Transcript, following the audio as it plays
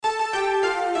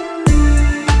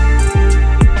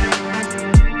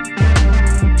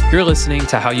You're listening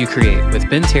to How You Create with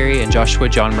Ben Terry and Joshua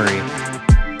John Murray.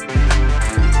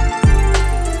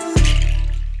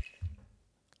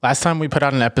 Last time we put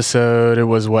out an episode, it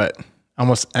was what?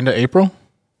 Almost end of April?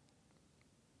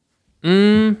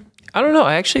 I don't know.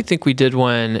 I actually think we did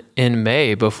one in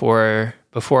May before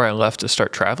I left to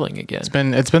start traveling again.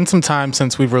 It's been some time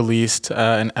since we've released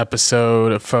an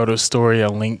episode, a photo story, a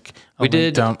link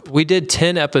dump. We did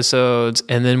 10 episodes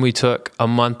and then we took a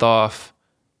month off,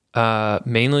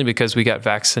 mainly because we got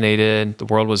vaccinated. The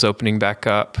world was opening back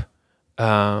up.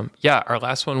 Our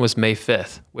last one was May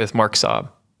 5th with Mark Saab.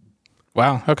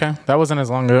 Wow. Okay. That wasn't as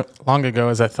long ago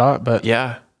as I thought, but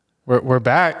yeah, we're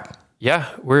back.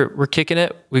 Yeah, we're kicking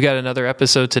it. We got another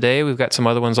episode today. We've got some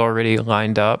other ones already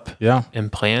lined up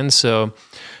and planned. So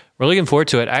we're looking forward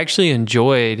to it. I actually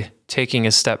enjoyed taking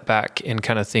a step back and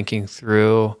kind of thinking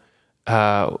through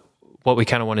what we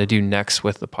kind of want to do next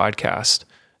with the podcast.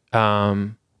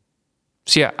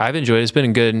 I've enjoyed it. It's been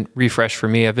a good refresh for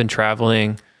me. I've been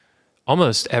traveling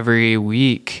almost every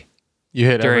week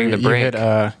during the break.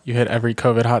 You hit every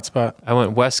COVID hotspot. I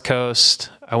went West Coast.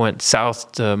 I went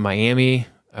south to Miami.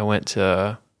 I went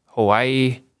to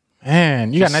Hawaii.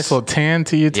 Man, you got a nice little tan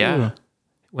to you too. Yeah.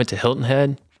 Went to Hilton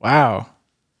Head. Wow.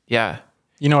 Yeah.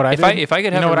 You know what I did? If I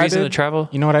could have a reason to travel.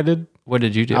 You know what I did? What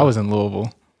did you do? I was in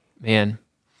Louisville. Man,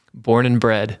 born and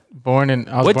bred. What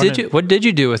did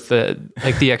you do with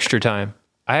the extra time?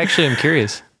 I actually am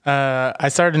curious. I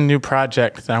started a new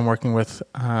project that I'm working with.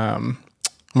 I'm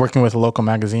working with a local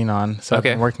magazine on. So I've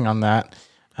been working on that.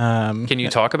 Can you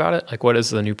talk about it? Like, what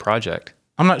is the new project?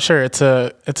 I'm not sure. It's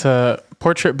a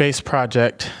portrait-based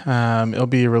project. It'll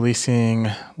be releasing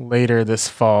later this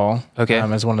fall.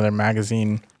 As one of their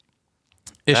magazine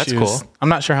issues. That's cool. I'm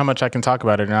not sure how much I can talk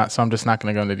about it or not, so I'm just not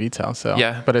going to go into detail. So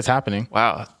but it's happening.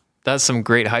 Wow, that's some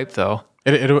great hype, though.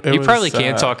 You probably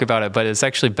can't talk about it, but it's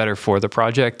actually better for the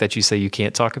project that you say you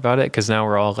can't talk about it, because now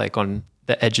we're all like on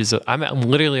the edges of. I'm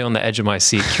literally on the edge of my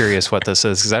seat, curious what this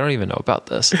is, because I don't even know about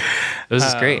this. This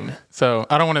is great. So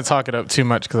I don't want to talk it up too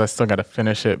much because I still got to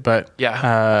finish it. But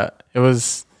it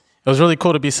was really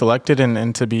cool to be selected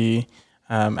and to be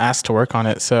asked to work on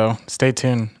it. So stay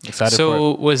tuned. Excited for it.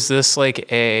 So was this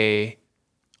like an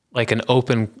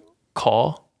open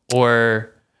call,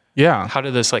 or how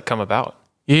did this come about?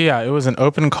 Yeah, it was an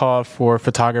open call for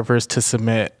photographers to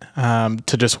submit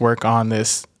to just work on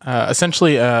this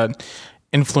essentially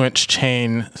influence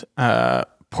chain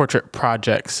portrait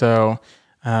project. So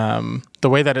the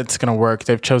way that it's going to work,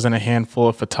 they've chosen a handful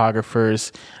of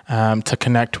photographers to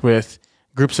connect with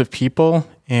groups of people,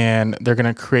 and they're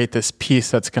going to create this piece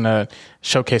that's going to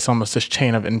showcase almost this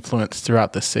chain of influence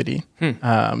throughout the city.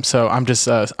 So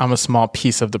I'm a small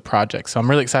piece of the project. So I'm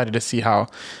really excited to see how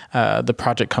the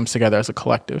project comes together as a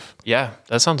collective. Yeah,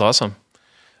 that sounds awesome.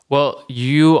 Well,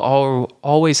 you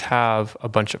always have a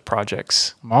bunch of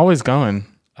projects. I'm always going.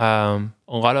 A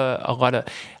lot of.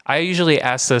 I usually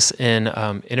ask this in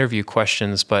interview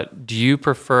questions, but do you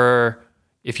prefer,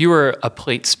 if you were a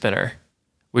plate spinner,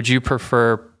 would you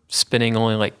prefer spinning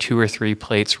only like 2 or 3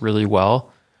 plates really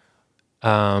well?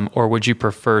 Or would you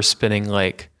prefer spinning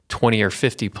like 20 or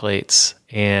 50 plates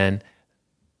and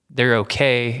they're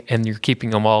okay and you're keeping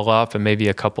them all up and maybe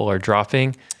a couple are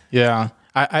dropping? Yeah.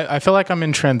 I feel like I'm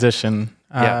in transition.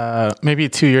 Maybe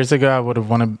 2 years ago, I would have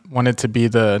wanted to be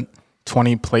the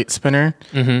 20 plate spinner.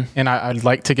 And I'd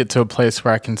like to get to a place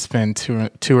where I can spin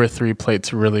two or three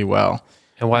plates really well.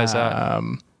 And why is that?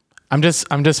 I'm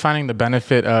just finding the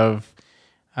benefit of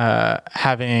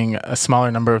having a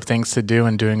smaller number of things to do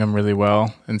and doing them really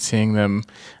well and seeing them.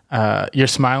 You're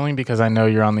smiling because I know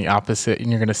you're on the opposite and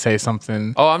you're going to say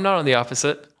something. Oh, I'm not on the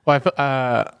opposite. Well,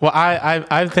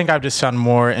 I think I've just found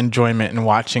more enjoyment in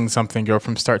watching something go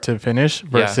from start to finish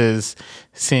versus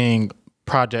seeing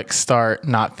projects start,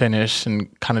 not finish,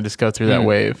 and kind of just go through that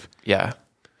wave. Yeah.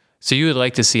 So you would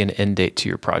like to see an end date to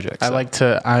your project?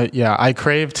 I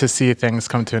crave to see things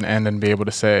come to an end and be able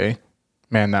to say,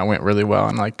 man, that went really well,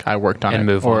 and like I worked on it. And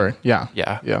move on. Yeah.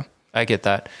 I get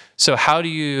that. So how do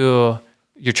you're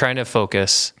trying to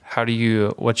focus.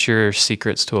 What's your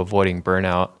secrets to avoiding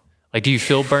burnout? Like, do you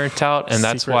feel burnt out and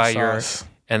that's why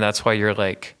you're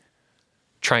like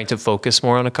trying to focus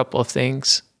more on a couple of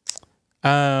things?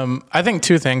 I think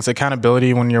 2 things: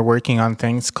 accountability when you're working on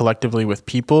things collectively with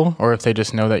people, or if they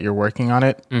just know that you're working on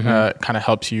it, kind of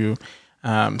helps you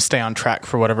stay on track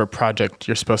for whatever project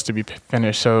you're supposed to be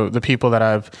finished. So the people that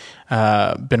I've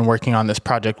been working on this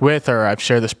project with, or I've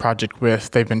shared this project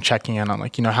with, they've been checking in on,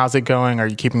 like, how's it going? Are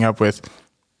you keeping up with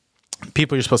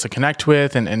people you're supposed to connect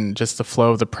with and just the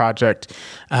flow of the project.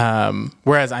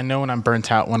 Whereas I know when I'm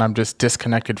burnt out, when I'm just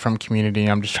disconnected from community,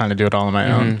 I'm just trying to do it all on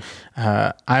my own.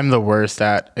 I'm the worst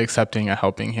at accepting a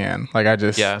helping hand. Like it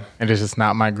is just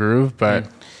not my groove, but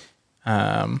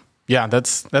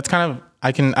that's kind of,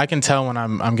 I can tell when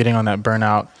I'm getting on that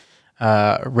burnout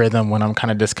rhythm, when I'm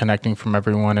kind of disconnecting from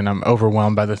everyone and I'm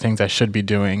overwhelmed by the things I should be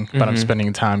doing, but I'm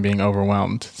spending time being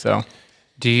overwhelmed. So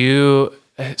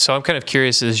I'm kind of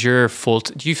curious, do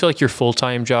you feel like your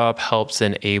full-time job helps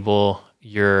enable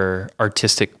your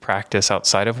artistic practice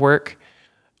outside of work?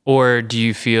 Or do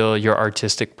you feel your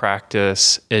artistic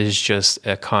practice is just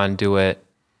a conduit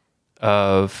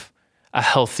of a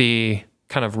healthy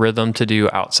kind of rhythm to do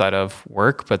outside of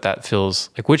work, but that feels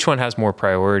like, which one has more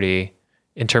priority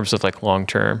in terms of like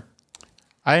long-term?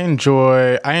 I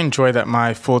enjoy that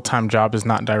my full-time job is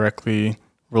not directly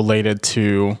related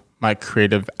to my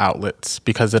creative outlets,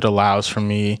 because it allows for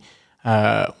me,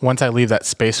 once I leave that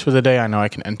space for the day, I know I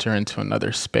can enter into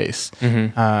another space.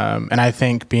 And I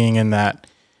think being in that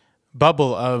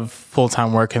bubble of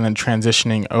full-time work and then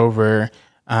transitioning over,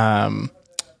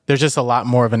 there's just a lot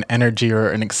more of an energy or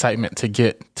an excitement to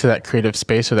get to that creative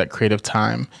space or that creative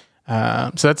time.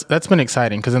 So that's been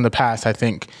exciting, because in the past, I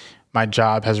think my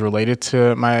job has related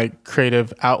to my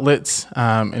creative outlets,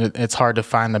 and it's hard to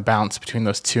find the balance between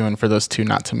those two, and for those two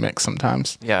not to mix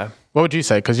sometimes. Yeah. What would you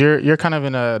say? Because you're kind of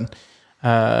in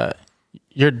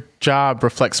your job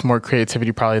reflects more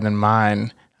creativity probably than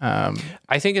mine.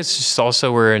 I think it's just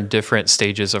also we're in different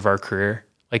stages of our career.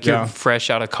 Like you're fresh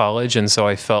out of college, and so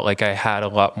I felt like I had a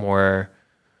lot more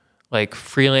like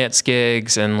freelance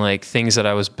gigs and like things that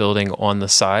I was building on the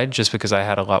side, just because I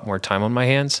had a lot more time on my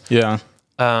hands. Yeah.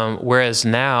 Whereas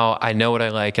now I know what I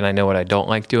like and I know what I don't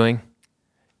like doing.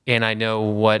 And I know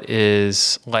what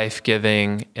is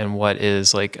life-giving and what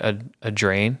is like a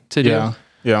drain to do.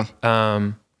 Yeah.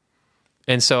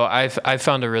 And so I've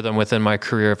found a rhythm within my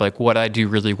career of like what I do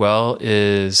really well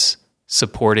is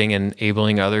supporting and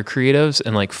enabling other creatives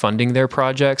and like funding their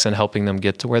projects and helping them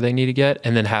get to where they need to get.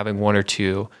 And then having one or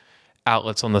two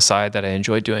outlets on the side that I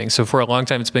enjoy doing. So for a long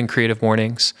time, it's been Creative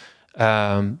Mornings.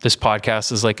 This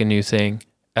podcast is like a new thing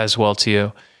as well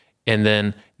too. And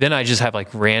then I just have like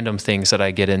random things that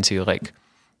I get into, like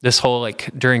this whole, like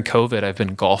during COVID, I've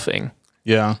been golfing.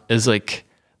 Yeah. Is like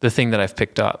the thing that I've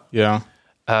picked up. Yeah.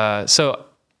 So,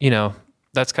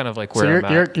 that's kind of like where I'm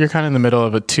at. You're kind of in the middle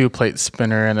of a 2-plate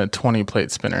spinner and a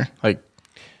 20-plate spinner. Like,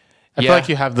 I feel like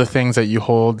you have the things that you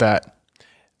hold that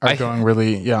are going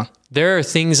really, There are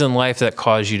things in life that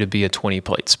cause you to be a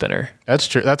 20-plate spinner. That's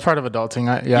true. That's part of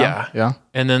adulting. Yeah.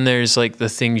 And then there's like the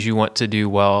things you want to do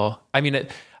well. I mean,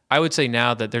 I would say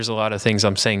now that there's a lot of things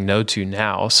I'm saying no to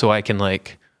now, so I can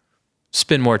like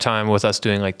spend more time with us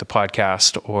doing like the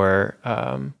podcast or,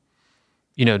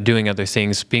 doing other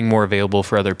things, being more available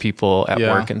for other people at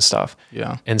work and stuff.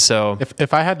 Yeah. And so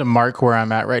if I had to mark where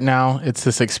I'm at right now, it's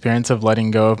this experience of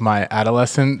letting go of my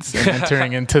adolescence and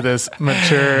entering into this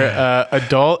mature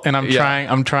adult. And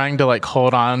I'm trying to like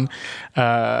hold on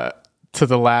to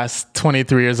the last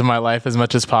 23 years of my life as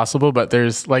much as possible. But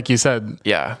there's, like you said,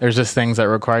 there's just things that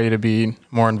require you to be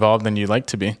more involved than you'd like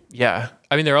to be. Yeah.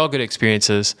 I mean, they're all good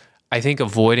experiences. I think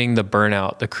avoiding the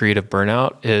burnout, the creative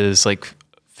burnout, is like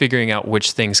figuring out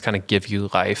which things kind of give you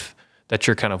life that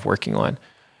you're kind of working on.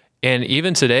 And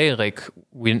even today, like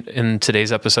in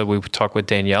today's episode, we talked with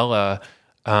Daniela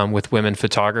with Women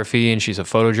Photography, and she's a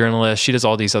photojournalist. She does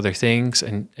all these other things,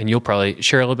 and you'll probably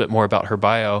share a little bit more about her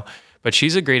bio, but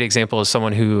she's a great example of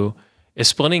someone who is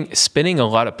spinning a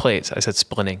lot of plates. I said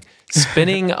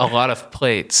spinning a lot of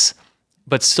plates,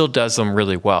 but still does them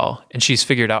really well. And she's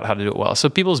figured out how to do it well. So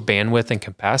people's bandwidth and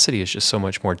capacity is just so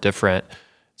much more different.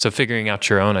 So figuring out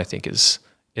your own, I think, is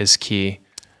key.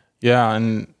 Yeah,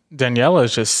 and Daniela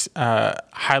is just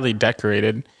highly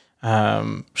decorated.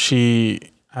 She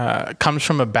comes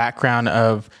from a background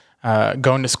of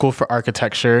going to school for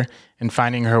architecture and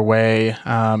finding her way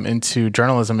into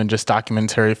journalism and just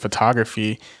documentary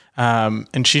photography.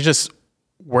 And she just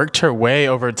worked her way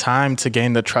over time to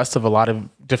gain the trust of a lot of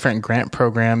different grant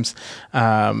programs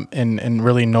in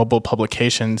really noble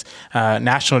publications.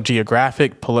 National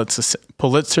Geographic,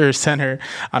 Pulitzer Center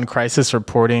on Crisis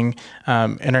Reporting,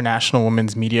 International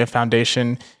Women's Media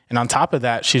Foundation. And on top of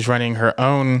that, she's running her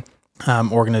own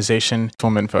organization,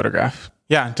 Women Photograph.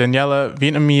 Yeah, Daniela,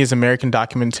 Vietnamese-American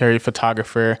documentary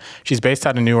photographer. She's based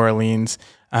out of New Orleans.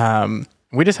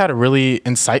 We just had a really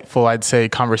insightful, I'd say,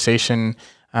 conversation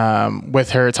with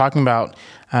her, talking about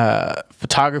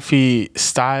photography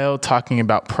style, talking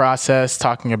about process,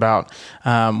 talking about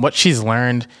what she's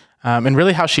learned, and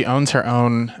really how she owns her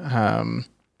own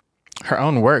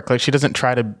work. Like, she doesn't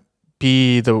try to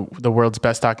be the world's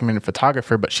best documented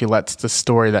photographer, but she lets the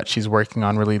story that she's working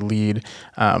on really lead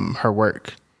her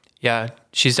work. Yeah,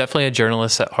 she's definitely a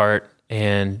journalist at heart,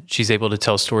 and she's able to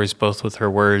tell stories both with her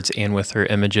words and with her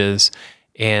images.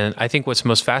 And I think what's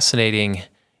most fascinating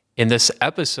in this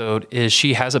episode is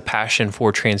she has a passion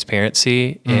for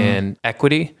transparency and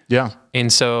equity. Yeah.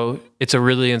 And so it's a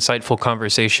really insightful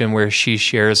conversation where she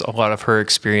shares a lot of her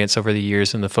experience over the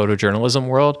years in the photojournalism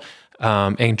world,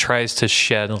 and tries to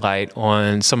shed light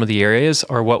on some of the areas,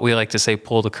 or what we like to say,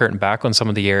 pull the curtain back on some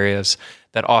of the areas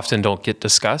that often don't get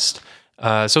discussed.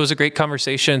 So it was a great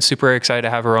conversation. Super excited to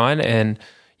have her on. And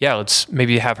yeah, let's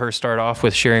maybe have her start off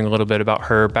with sharing a little bit about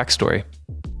her backstory.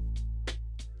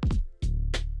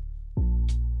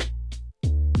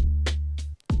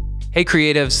 Hey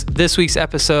creatives, this week's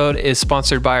episode is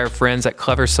sponsored by our friends at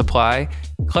Clever Supply.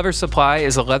 Clever Supply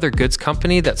is a leather goods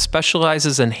company that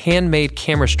specializes in handmade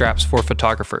camera straps for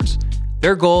photographers.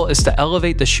 Their goal is to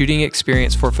elevate the shooting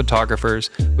experience for photographers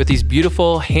with these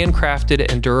beautiful, handcrafted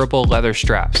and durable leather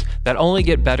straps that only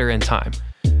get better in time.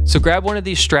 So grab one of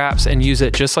these straps and use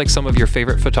it just like some of your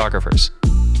favorite photographers.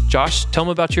 Josh, tell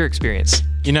them about your experience.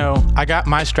 You know, I got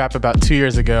my strap about 2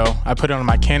 years ago. I put it on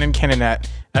my Canon Canonet.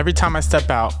 Every time I step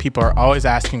out, people are always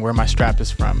asking where my strap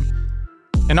is from.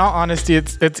 In all honesty,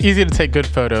 it's easy to take good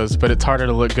photos, but it's harder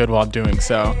to look good while doing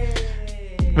so.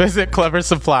 Visit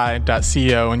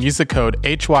cleversupply.co and use the code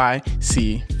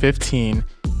HYC15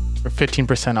 for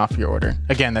 15% off your order.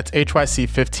 Again, that's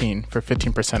HYC15 for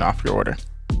 15% off your order.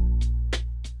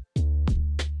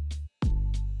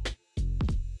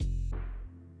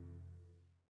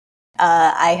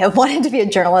 I have wanted to be a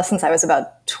journalist since I was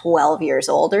about 12 years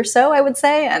old or so, I would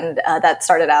say. And that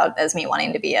started out as me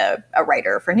wanting to be a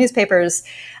writer for newspapers.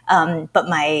 But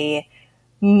my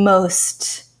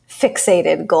most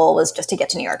fixated goal was just to get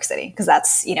to New York City, because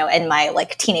that's, in my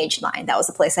like teenage mind, that was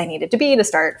the place I needed to be to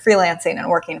start freelancing and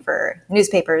working for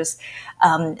newspapers.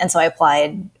 And so I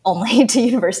applied only to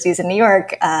universities in New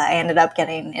York. I ended up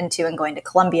getting into and going to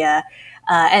Columbia.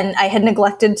 And I had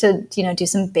neglected to, do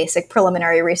some basic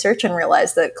preliminary research and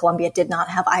realized that Columbia did not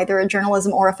have either a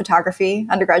journalism or a photography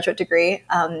undergraduate degree.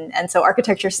 And so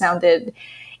architecture sounded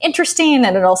interesting.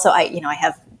 And it also, I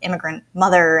have immigrant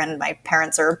mother and my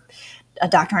parents are a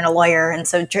doctor and a lawyer. And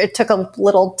so it took a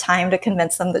little time to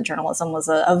convince them that journalism was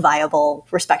a viable,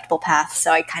 respectable path.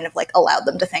 So I kind of like allowed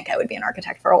them to think I would be an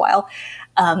architect for a while.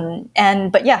 But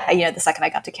the second I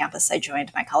got to campus, I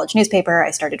joined my college newspaper.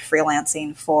 I started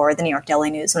freelancing for the New York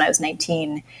Daily News when I was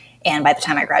 19. And by the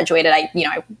time I graduated,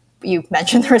 you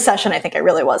mentioned the recession. I think I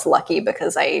really was lucky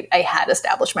because I had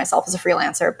established myself as a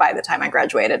freelancer by the time I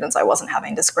graduated. And so I wasn't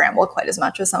having to scramble quite as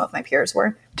much as some of my peers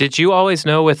were. Did you always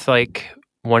know with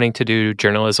wanting to do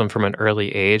journalism from an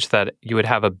early age that you would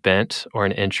have a bent or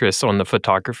an interest on the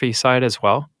photography side as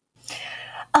well?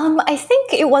 I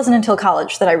think it wasn't until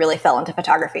college that I really fell into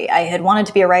photography. I had wanted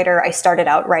to be a writer. I started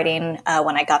out writing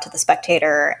when I got to The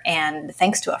Spectator, and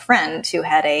thanks to a friend who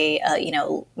had a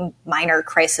minor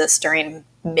crisis during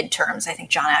midterms. I think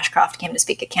John Ashcroft came to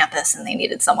speak at campus and they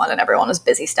needed someone and everyone was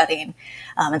busy studying.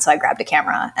 And so I grabbed a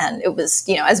camera, and it was,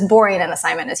 as boring an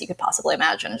assignment as you could possibly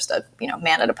imagine, just a,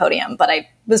 man at a podium, but I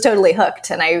was totally hooked,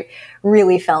 and I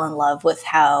really fell in love with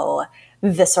how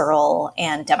visceral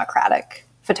and democratic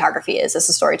photography is as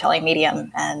a storytelling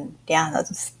medium. And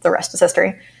the rest is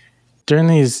history. During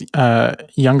these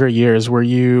younger years, were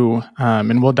you,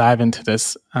 and we'll dive into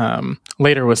this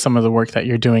later with some of the work that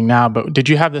you're doing now, but did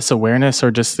you have this awareness or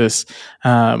just this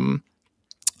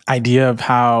idea of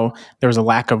how there was a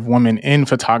lack of women in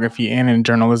photography and in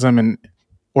journalism,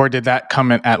 or did that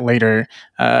come at later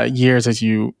years as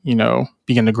you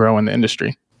begin to grow in the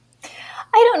industry?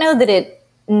 I don't know that it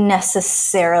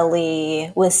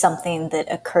necessarily was something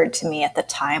that occurred to me at the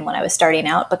time when I was starting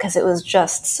out, because it was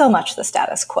just so much the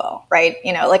status quo, right?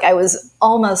 I was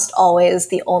almost always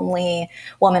the only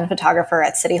woman photographer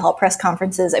at City Hall press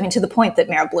conferences. I mean, to the point that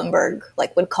Mayor Bloomberg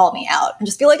would call me out and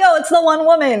just be like, "Oh, it's the one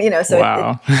woman," So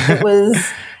wow.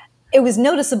 it was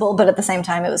noticeable, but at the same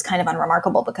time, it was kind of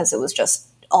unremarkable because it was just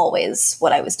always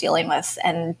what I was dealing with.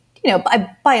 And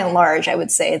by and large, I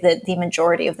would say that the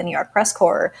majority of the New York press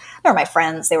corps, they're my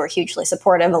friends. They were hugely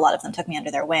supportive. A lot of them took me under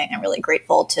their wing. I'm really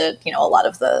grateful to, a lot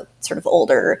of the sort of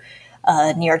older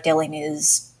New York Daily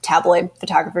News tabloid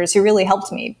photographers who really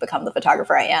helped me become the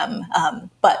photographer I am.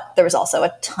 But there was also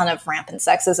a ton of rampant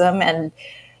sexism. And,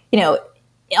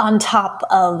 on top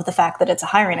of the fact that it's a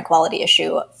hiring equality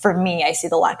issue, for me, I see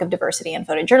the lack of diversity in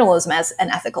photojournalism as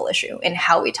an ethical issue in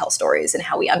how we tell stories and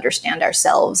how we understand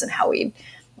ourselves and how we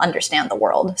understand the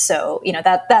world. So,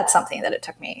 that's something that it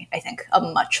took me, I think, a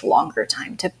much longer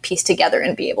time to piece together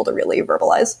and be able to really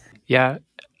verbalize. Yeah.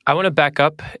 I want to back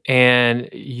up, and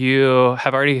you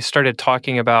have already started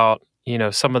talking about,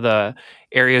 some of the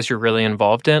areas you're really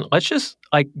involved in. Let's just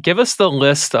give us the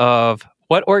list of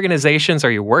what organizations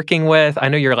are you working with? I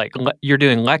know you're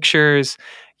doing lectures.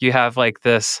 You have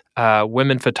this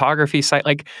women photography site.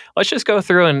 Let's just go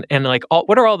through and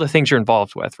what are all the things you're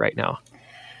involved with right now?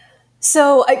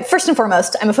 So first and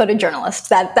foremost, I'm a photojournalist.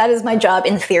 That is my job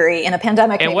in theory. In a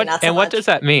pandemic, and maybe not so and much. What does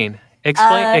that mean?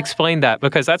 Explain that,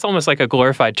 because that's almost like a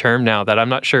glorified term now that I'm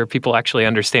not sure people actually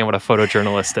understand what a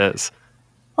photojournalist is.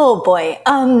 Oh boy.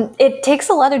 It takes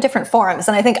a lot of different forms.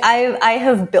 And I think I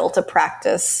have built a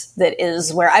practice that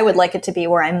is where I would like it to be,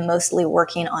 where I'm mostly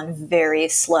working on very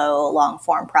slow, long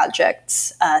form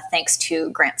projects, thanks to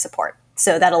grant support.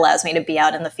 So that allows me to be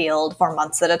out in the field for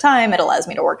months at a time. It allows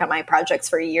me to work on my projects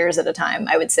for years at a time.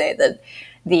 I would say that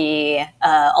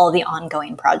all the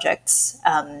ongoing projects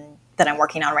that I'm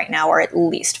working on right now are at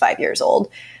least 5 years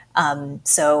old.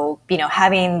 So,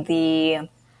 having the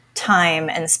time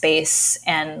and space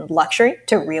and luxury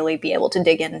to really be able to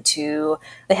dig into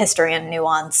the history and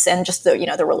nuance and just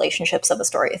the relationships of a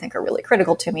story, I think are really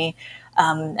critical to me.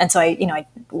 And so I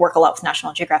work a lot with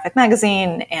National Geographic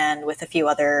magazine and with a few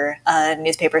other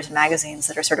newspapers and magazines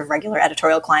that are sort of regular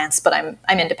editorial clients, but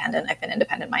I'm independent. I've been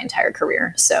independent my entire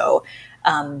career. So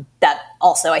that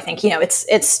also, I think,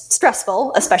 it's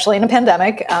stressful, especially in a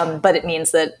pandemic, but it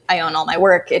means that I own all my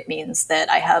work. It means that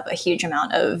I have a huge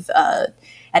amount of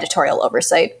editorial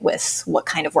oversight with what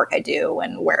kind of work I do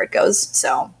and where it goes.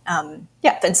 So, and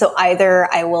so either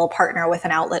I will partner with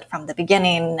an outlet from the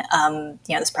beginning,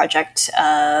 this project,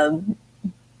 I'm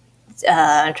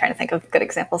trying to think of good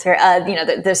examples here. I've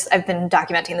been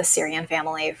documenting the Syrian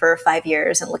family for 5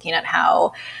 years and looking at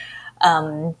how,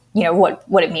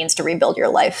 what it means to rebuild your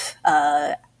life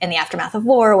in the aftermath of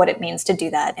war, what it means to do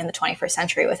that in the 21st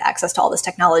century with access to all this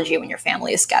technology when your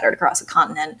family is scattered across a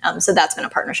continent. So that's been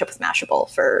a partnership with Mashable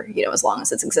for, as long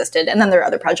as it's existed. And then there are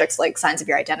other projects like Signs of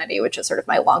Your Identity, which is sort of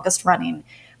my longest running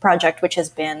project, which has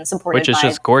been supported by... Which is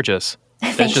just gorgeous.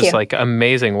 It's just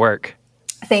amazing work.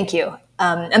 Thank you.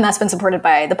 And that's been supported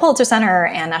by the Pulitzer Center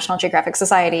and National Geographic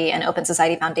Society and Open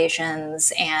Society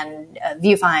Foundations and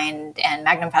Viewfind and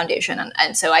Magnum Foundation.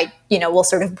 And so we'll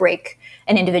sort of break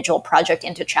an individual project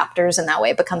into chapters, and that way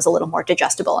it becomes a little more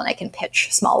digestible and I can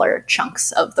pitch smaller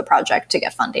chunks of the project to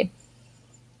get funding.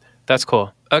 That's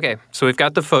cool. Okay, so we've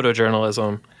got the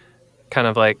photojournalism, kind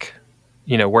of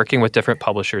working with different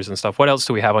publishers and stuff. What else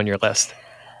do we have on your list?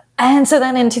 And so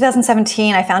then in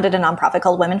 2017, I founded a nonprofit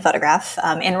called Women Photograph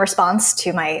in response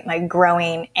to my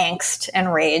growing angst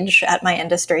and rage at my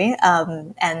industry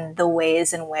and the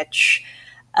ways in which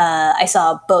I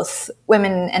saw both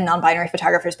women and non-binary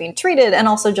photographers being treated, and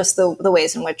also just the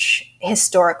ways in which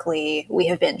historically we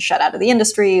have been shut out of the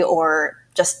industry, or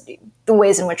just the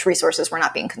ways in which resources were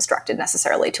not being constructed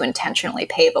necessarily to intentionally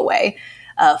pave a way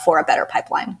for a better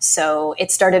pipeline. So it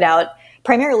started out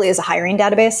primarily as a hiring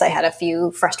database. I had a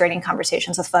few frustrating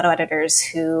conversations with photo editors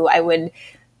who I would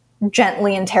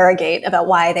gently interrogate about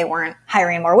why they weren't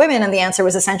hiring more women. And the answer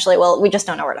was essentially, well, we just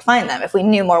don't know where to find them. If we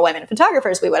knew more women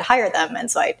photographers, we would hire them.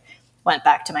 And so I went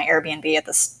back to my Airbnb at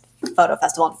this photo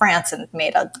festival in France and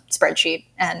made a spreadsheet.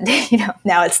 And,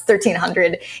 now it's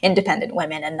 1,300 independent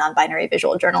women and non-binary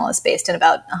visual journalists based in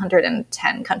about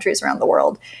 110 countries around the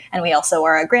world. And we also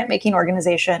are a grant-making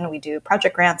organization. We do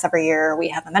project grants every year. We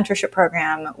have a mentorship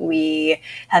program. We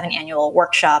have an annual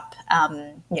workshop.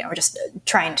 We're just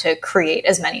trying to create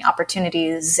as many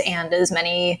opportunities and as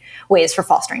many ways for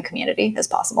fostering community as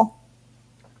possible.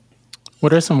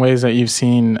 What are some ways that you've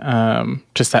seen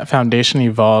just that foundation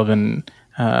evolve and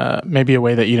maybe a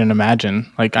way that you didn't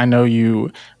imagine? Like, I know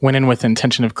you went in with the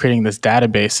intention of creating this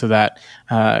database so that,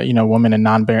 women and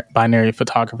non-binary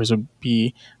photographers would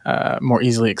be more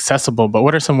easily accessible. But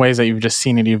what are some ways that you've just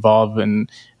seen it evolve in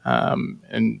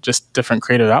just different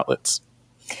creative outlets?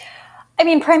 I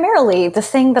mean, primarily, the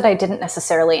thing that I didn't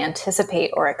necessarily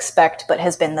anticipate or expect, but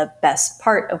has been the best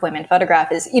part of Women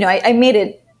Photograph is, I made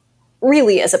it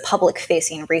really as a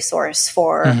public-facing resource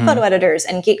for photo editors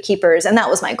and gatekeepers. And that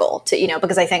was my goal to,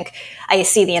 because I think I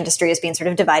see the industry as being sort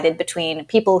of divided between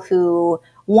people who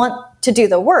want to do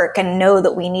the work and know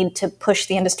that we need to push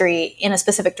the industry in a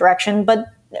specific direction, but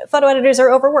photo editors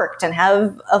are overworked and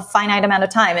have a finite amount of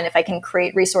time. And if I can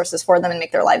create resources for them and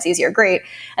make their lives easier, great.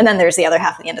 And then there's the other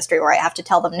half of the industry where I have to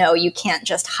tell them, no, you can't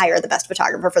just hire the best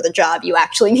photographer for the job. You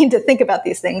actually need to think about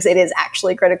these things. It is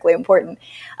actually critically important.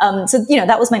 So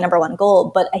that was my number one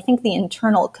goal. But I think the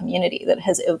internal community that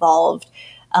has evolved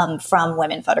from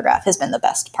Women Photograph has been the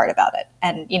best part about it.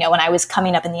 And, when I was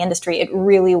coming up in the industry, it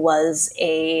really was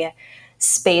a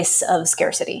space of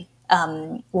scarcity.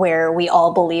 where we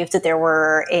all believed that there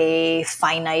were a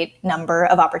finite number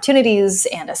of opportunities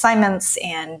and assignments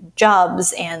and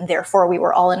jobs, and therefore we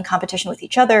were all in competition with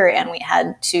each other, and we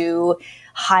had to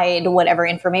hide whatever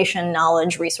information,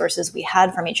 knowledge, resources we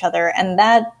had from each other. And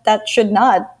that should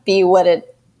not be what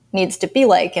it needs to be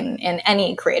like in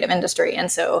any creative industry. And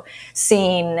so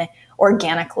seeing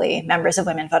organically members of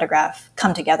Women Photograph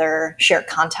come together, share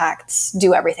contacts,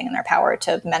 do everything in their power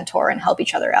to mentor and help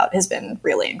each other out has been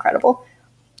really incredible.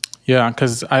 Yeah,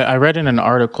 because I read in an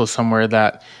article somewhere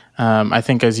that I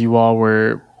think as you all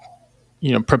were,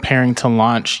 preparing to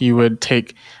launch, you would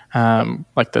take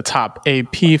like the top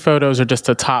AP photos or just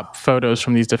the top photos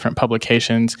from these different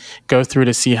publications, go through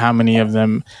to see how many of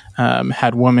them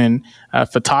had women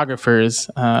photographers,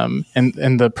 and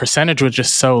the percentage was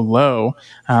just so low.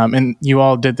 And you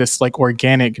all did this like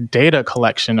organic data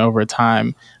collection over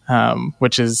time,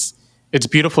 which it's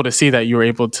beautiful to see that you were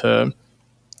able to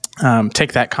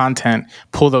take that content,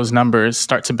 pull those numbers,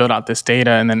 start to build out this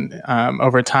data. And then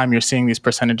over time, you're seeing these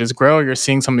percentages grow. You're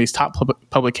seeing some of these top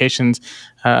publications.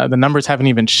 The numbers haven't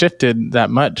even shifted that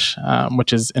much,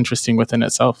 which is interesting within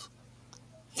itself.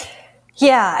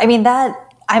 Yeah, I mean,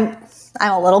 I'm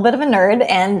a little bit of a nerd.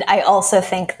 And I also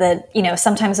think that,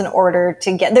 sometimes in order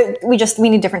to get there, we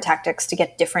need different tactics to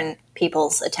get different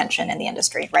people's attention in the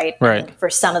industry, right? Right. And for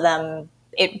some of them,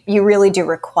 you really do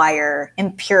require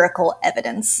empirical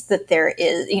evidence that there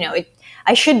is,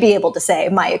 I should be able to say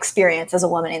my experience as a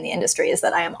woman in the industry is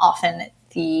that I am often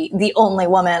the only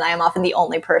woman. I am often the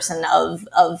only person of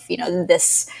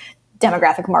this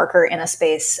demographic marker in a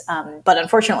space. But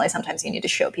unfortunately, sometimes you need to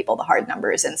show people the hard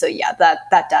numbers. And so, yeah,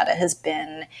 that data has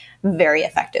been very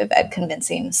effective at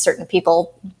convincing certain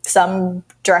people, some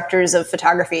directors of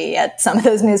photography at some of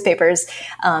those newspapers,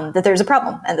 that there's a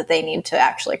problem and that they need to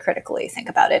actually critically think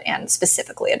about it and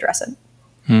specifically address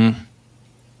it.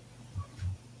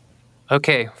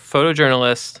 Okay,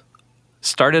 photojournalist,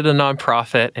 started a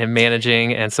nonprofit and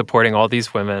managing and supporting all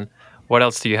these women. What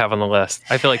else do you have on the list?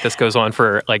 I feel like this goes on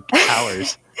for like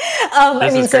hours.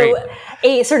 So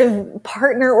a sort of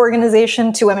partner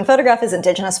organization to Women Photograph is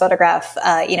Indigenous Photograph.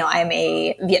 I'm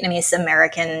a Vietnamese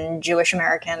American, Jewish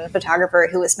American photographer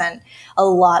who has spent a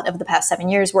lot of the past 7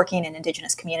 years working in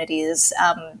Indigenous communities,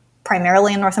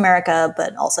 primarily in North America,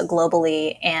 but also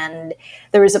globally. And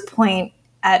there was a point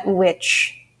at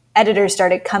which editors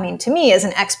started coming to me as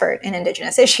an expert in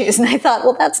Indigenous issues. And I thought,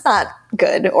 well, that's not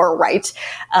good or right.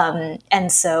 And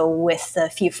so with a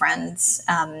few friends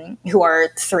who are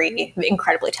three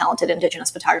incredibly talented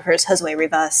Indigenous photographers, Josue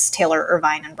Rivas, Taylor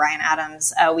Irvine, and Brian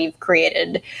Adams, we've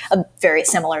created a very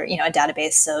similar, a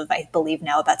database of, I believe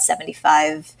now about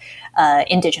 75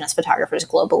 Indigenous photographers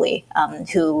globally,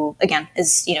 who, again,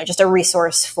 is, just a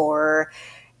resource for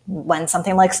when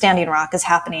something like Standing Rock is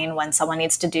happening, when someone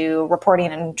needs to do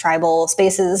reporting in tribal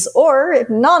spaces or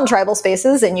non-tribal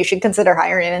spaces, and you should consider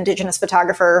hiring an Indigenous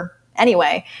photographer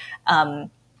anyway.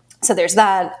 So there's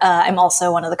that. I'm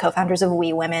also one of the co-founders of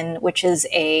We Women, which is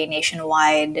a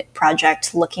nationwide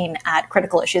project looking at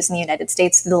critical issues in the United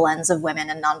States through the lens of women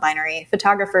and non-binary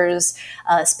photographers,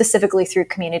 specifically through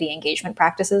community engagement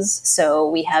practices. So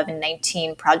we have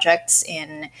 19 projects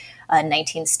in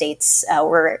 19 states.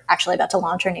 We're actually about to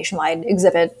launch our nationwide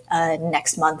exhibit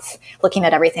next month, looking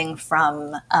at everything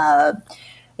from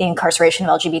the incarceration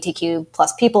of LGBTQ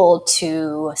plus people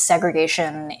to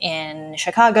segregation in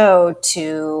Chicago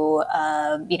to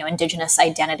Indigenous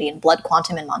identity and blood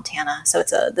quantum in Montana. So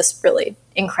it's this really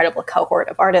incredible cohort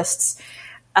of artists.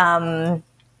 I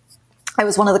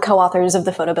was one of the co-authors of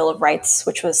the Photo Bill of Rights,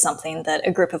 which was something that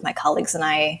a group of my colleagues and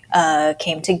I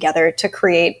came together to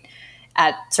create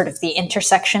at sort of the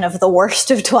intersection of the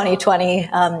worst of 2020.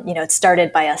 It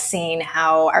started by us seeing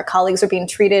how our colleagues were being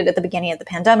treated at the beginning of the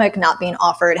pandemic, not being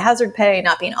offered hazard pay,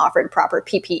 not being offered proper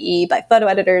PPE by photo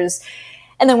editors.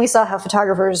 And then we saw how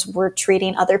photographers were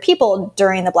treating other people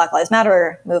during the Black Lives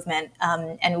Matter movement.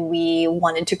 And we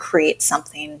wanted to create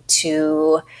something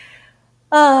to,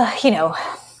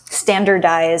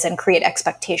 standardize and create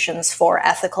expectations for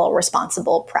ethical,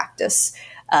 responsible practice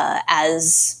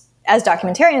as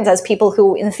documentarians, as people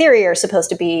who in theory are supposed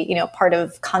to be, part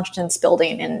of conscience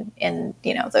building in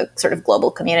the sort of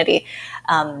global community.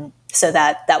 So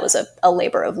that was a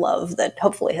labor of love that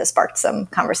hopefully has sparked some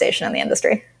conversation in the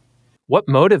industry. What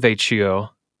motivates you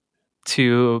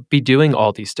to be doing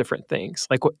all these different things?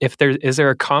 Like, is there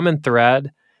a common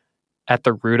thread at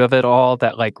the root of it all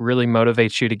that like really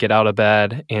motivates you to get out of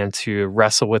bed and to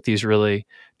wrestle with these really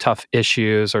tough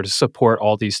issues or to support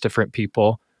all these different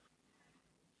people?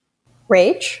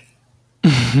 Rage.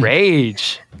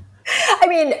 Rage. I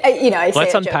mean, I say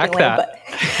let's unpack that.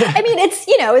 I mean,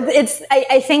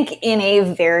 I think in a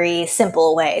very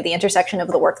simple way, the intersection of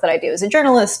the work that I do as a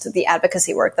journalist, the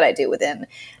advocacy work that I do within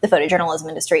the photojournalism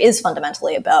industry is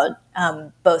fundamentally about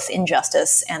both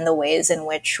injustice and the ways in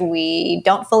which we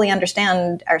don't fully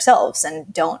understand ourselves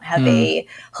and don't have a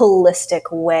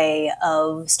holistic way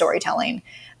of storytelling.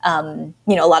 A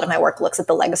lot of my work looks at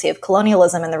the legacy of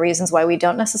colonialism and the reasons why we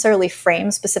don't necessarily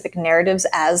frame specific narratives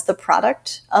as the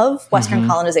product of Western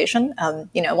colonization.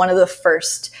 One of the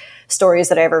first stories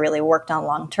that I ever really worked on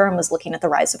long term was looking at the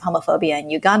rise of homophobia in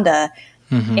Uganda.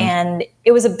 And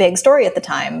it was a big story at the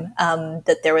time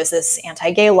that there was this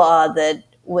anti-gay law that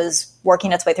was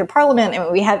working its way through parliament.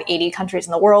 And we have 80 countries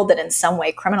in the world that in some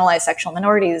way criminalize sexual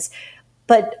minorities.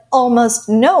 But almost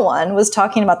no one was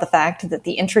talking about the fact that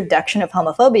the introduction of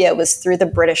homophobia was through the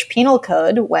British Penal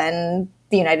Code when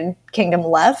the United Kingdom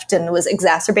left, and was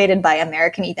exacerbated by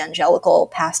American evangelical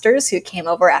pastors who came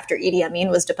over after Idi Amin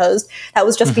was deposed. That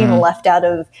was just being left out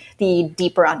of the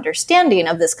deeper understanding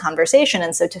of this conversation.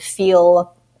 And so to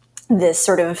feel this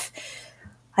sort of,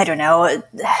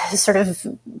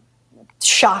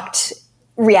 shocked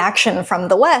reaction from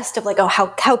the West of like, oh,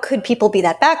 how could people be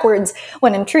that backwards?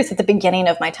 When in truth, at the beginning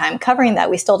of my time covering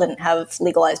that, we still didn't have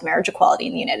legalized marriage equality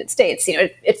in the United States.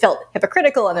 It felt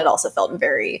hypocritical, and it also felt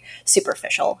very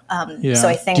superficial. So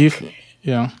I think,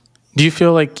 do you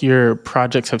feel like your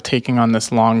projects have taken on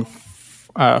this long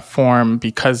form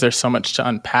because there's so much to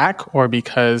unpack, or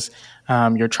because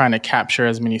you're trying to capture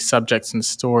as many subjects and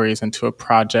stories into a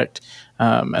project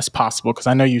as possible? Because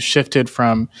I know you shifted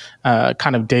from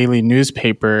kind of daily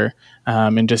newspaper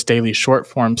and just daily short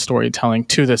form storytelling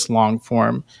to this long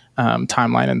form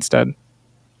timeline instead.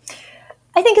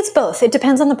 I think it's both. It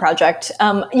depends on the project.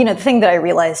 The thing that I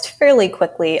realized fairly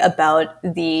quickly about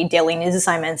the daily news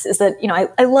assignments is that,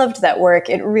 I loved that work.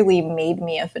 It really made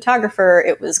me a photographer.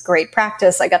 It was great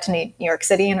practice. I got to meet New York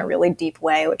City in a really deep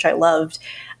way, which I loved.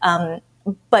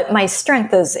 But my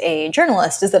strength as a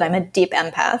journalist is that I'm a deep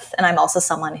empath, and I'm also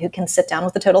someone who can sit down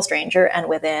with a total stranger, and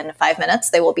within 5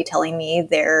 minutes, they will be telling me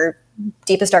their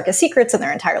deepest, darkest secrets and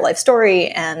their entire life story.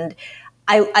 And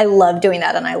I love doing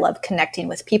that, and I love connecting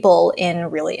with people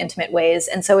in really intimate ways.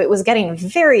 And so it was getting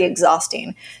very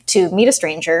exhausting to meet a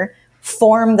stranger,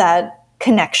 form that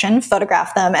connection,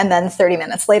 photograph them, and then 30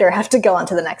 minutes later have to go on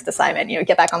to the next assignment,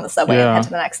 get back on the subway and head to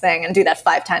the next thing, and do that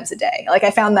 5 times a day. Like,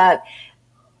 I found that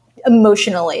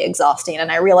emotionally exhausting.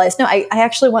 And I realized, no, I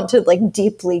actually want to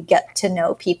deeply get to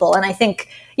know people. And I think,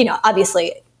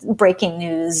 obviously breaking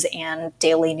news and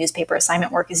daily newspaper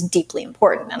assignment work is deeply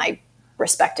important, and I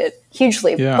respect it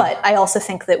hugely. Yeah. But I also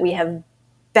think that we have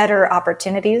better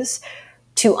opportunities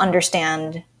to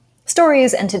understand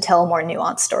stories and to tell more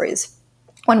nuanced stories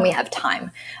when we have time.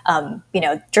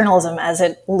 Journalism, as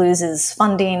it loses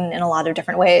funding in a lot of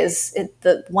different ways,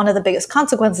 one of the biggest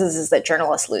consequences is that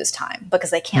journalists lose time because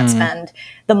they can't spend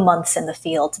the months in the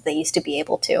field that they used to be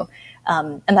able to.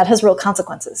 And that has real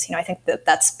consequences. I think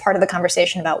that's part of the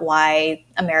conversation about why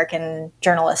American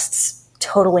journalists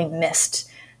totally missed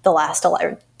the last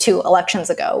 2 elections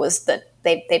ago, was that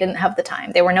they didn't have the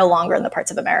time. They were no longer in the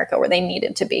parts of America where they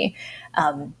needed to be.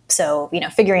 So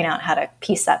figuring out how to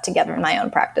piece that together in my own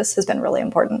practice has been really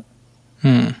important.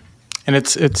 And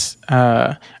it's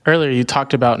earlier you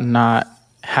talked about not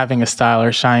having a style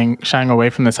or shying away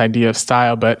from this idea of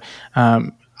style, but I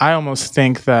almost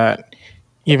think that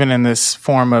even in this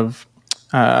form of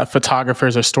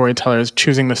photographers or storytellers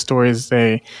choosing the stories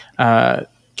they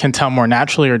can tell more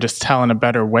naturally or just tell in a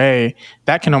better way,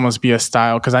 that can almost be a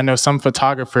style. Because I know some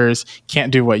photographers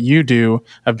can't do what you do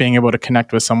of being able to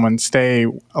connect with someone, stay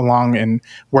along and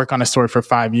work on a story for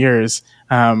 5 years,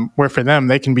 where for them,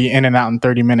 they can be in and out in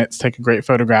 30 minutes, take a great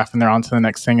photograph, and they're on to the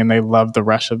next thing, and they love the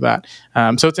rush of that.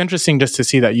 So it's interesting just to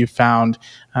see that you found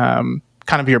kind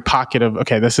of your pocket of,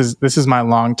 okay, this is my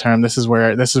long term, this is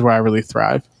where I really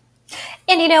thrive.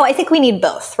 And, I think we need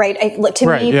both, right?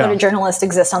 Photojournalists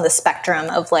exist on the spectrum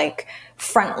of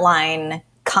frontline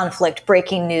conflict,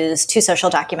 breaking news to social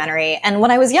documentary. And when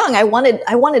I was young, I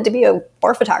wanted to be a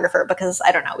war photographer because,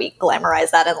 I don't know, we glamorize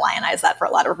that and lionize that for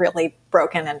a lot of really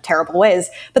broken and terrible ways.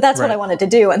 But that's what I wanted to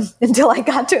do until I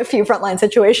got to a few frontline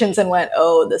situations and went,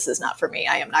 oh, this is not for me.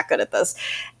 I am not good at this.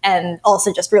 And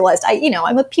also just realized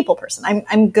I'm a people person.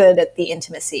 I'm good at the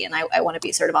intimacy, and I want to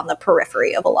be sort of on the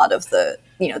periphery of a lot of the,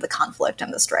 the conflict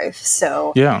and the strife.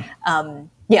 So,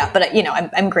 but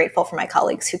I'm grateful for my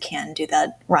colleagues who can do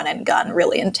that run and gun,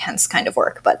 really intense kind of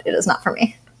work, but it is not for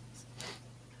me.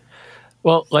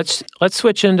 Well, let's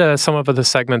switch into some of the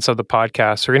segments of the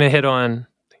podcast. We're going to hit on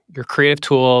your creative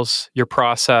tools, your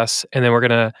process, and then we're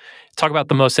going to talk about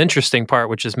the most interesting part,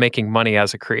 which is making money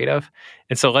as a creative.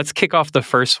 And so let's kick off the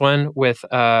first one with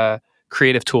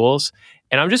creative tools.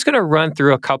 And I'm just going to run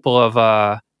through a couple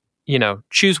of,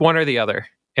 choose one or the other.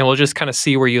 And we'll just kind of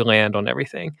see where you land on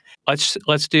everything.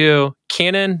 Let's do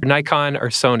Canon, Nikon, or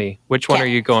Sony. Which one are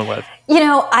you going with?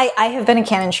 I have been a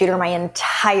Canon shooter my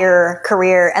entire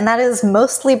career, and that is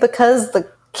mostly because the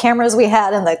cameras we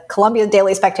had in the Columbia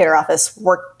Daily Spectator office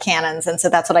were Canons, and so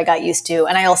that's what I got used to.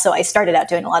 And I started out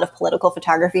doing a lot of political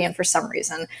photography, and for some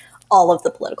reason, all of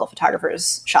the political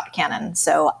photographers shot Canon.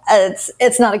 So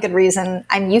it's not a good reason.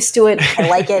 I'm used to it. I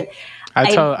like it.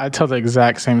 I tell the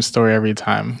exact same story every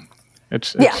time.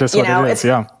 It's just what it is.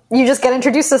 Yeah. You just get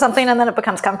introduced to something and then it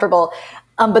becomes comfortable.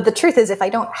 But the truth is, if I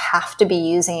don't have to be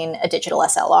using a digital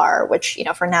SLR, which,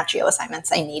 for Nat Geo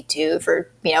assignments, I need to. For,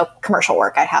 commercial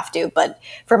work, I have to. But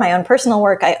for my own personal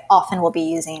work, I often will be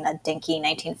using a dinky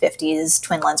 1950s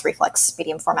twin lens reflex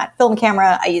medium format film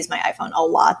camera. I use my iPhone a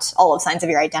lot. All of Signs of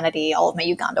Your Identity, all of my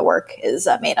Uganda work is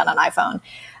made on an iPhone.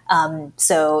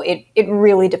 So it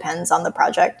really depends on the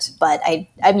project, but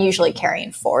I'm usually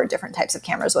carrying 4 different types of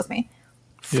cameras with me.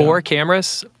 4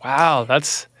 cameras? Wow,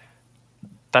 that's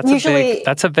usually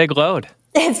a big load.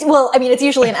 It's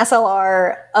usually an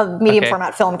SLR, a medium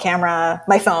format film camera,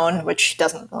 my phone, which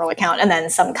doesn't really count, and then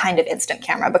some kind of instant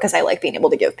camera because I like being able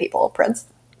to give people prints.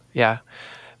 Yeah.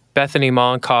 Bethany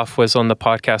Mollenkoff was on the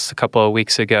podcast a couple of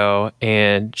weeks ago,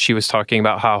 and she was talking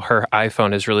about how her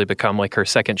iPhone has really become like her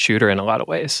second shooter in a lot of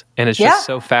ways. And it's just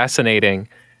so fascinating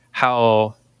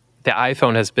how the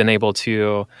iPhone has been able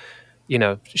to,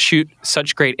 shoot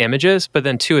such great images, but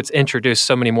then too, it's introduced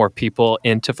so many more people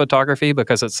into photography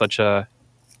because it's such a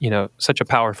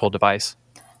powerful device.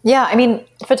 Yeah.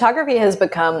 Photography has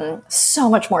become so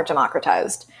much more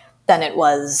democratized than it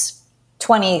was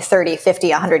 20, 30, 50,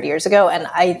 100 years ago. And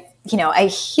I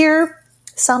hear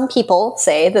some people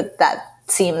say that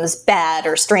seems bad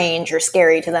or strange or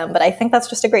scary to them, but I think that's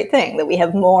just a great thing that we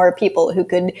have more people who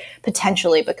could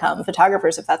potentially become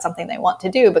photographers if that's something they want to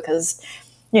do, because,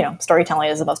 storytelling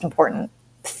is the most important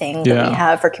thing that we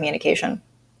have for communication.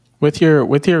 With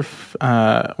your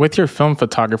film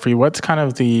photography, what's kind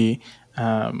of the,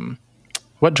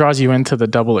 what draws you into the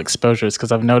double exposures?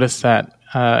 Because I've noticed that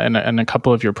in a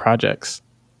couple of your projects.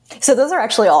 So those are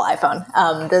actually all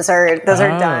iPhone. Those are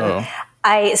done.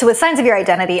 So with Signs of Your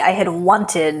Identity, I had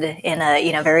wanted in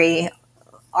a very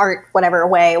art whatever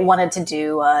way wanted to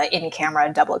do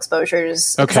in-camera double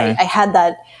exposures. Okay. I had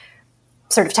that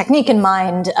sort of technique in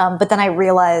mind, but then I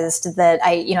realized that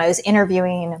I was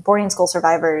interviewing boarding school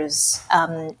survivors,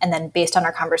 and then based on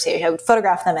our conversation, I would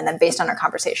photograph them, and then based on our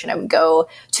conversation, I would go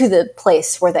to the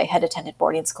place where they had attended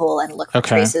boarding school and look for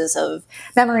traces of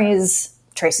memories,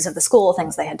 traces of the school,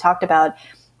 things they had talked about.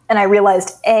 And I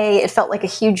realized, it felt like a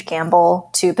huge gamble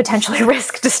to potentially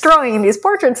risk destroying these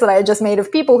portraits that I had just made of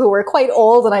people who were quite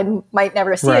old and I might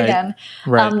never see again.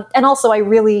 Right. And also I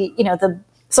really,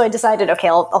 so I decided, okay,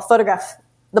 I'll photograph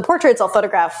the portraits, I'll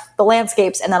photograph the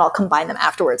landscapes, and then I'll combine them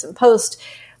afterwards in post.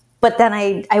 But then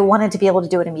I wanted to be able to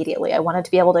do it immediately. I wanted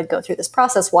to be able to go through this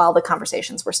process while the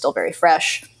conversations were still very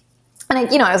fresh. And I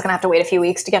was going to have to wait a few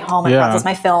weeks to get home and process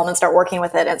my film and start working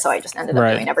with it. And so I just ended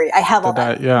up doing I have all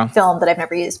that film that I've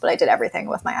never used, but I did everything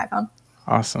with my iPhone.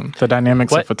 Awesome. The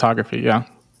dynamics of photography.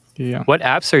 Yeah. What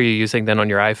apps are you using then on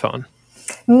your iPhone?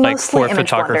 Mostly for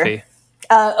photography?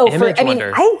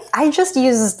 Wonder. I just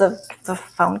use the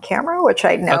phone camera, which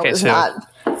I know is not.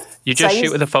 You just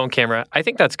shoot with a phone camera. I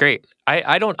think that's great.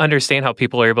 I don't understand how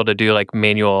people are able to do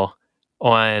manual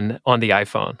on the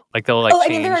iPhone. They'll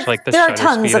change the shutter speed. There are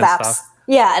tons of apps. Stuff.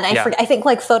 Yeah, and I think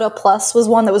Photo Plus was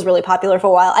one that was really popular for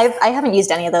a while. I haven't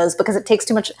used any of those because it takes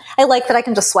too much. I like that I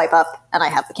can just swipe up and I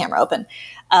have the camera open.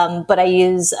 But I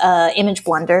use Image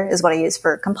Blender is what I use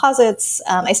for composites.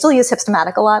 I still use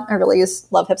Hipstamatic a lot. I really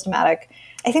love Hipstamatic.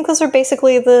 I think those are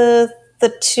basically the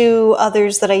 2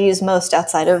 others that I use most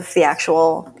outside of the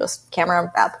actual just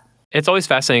camera app. It's always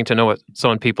fascinating to know what's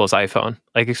on people's iPhone,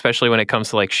 especially when it comes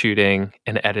to shooting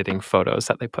and editing photos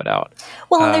that they put out.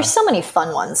 Well, and there's so many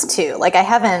fun ones too. I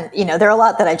haven't, there are a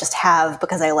lot that I just have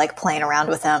because I like playing around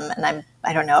with them, and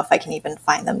I don't know if I can even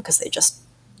find them because they just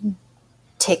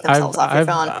take themselves off your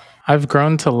phone. I've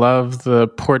grown to love the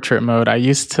portrait mode. I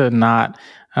used to not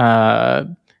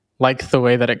like the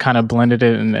way that it kind of blended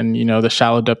it and the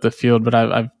shallow depth of field, but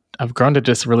I've grown to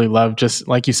just really love, just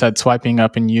like you said, swiping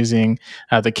up and using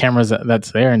the cameras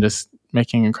that's there and just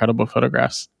making incredible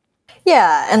photographs.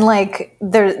 Yeah, and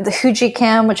there's the Fuji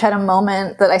Cam, which had a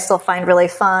moment that I still find really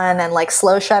fun, and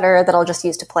Slow Shutter that I'll just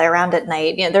use to play around at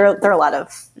night. There are a lot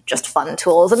of just fun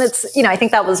tools. And it's, I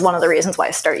think that was one of the reasons why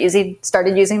I started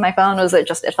using my phone, was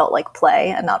it felt like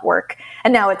play and not work.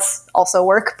 And now it's also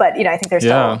work, but I think there's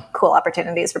still cool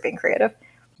opportunities for being creative.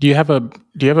 Do you have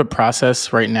a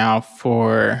process right now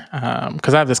for,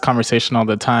 because I have this conversation all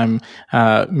the time,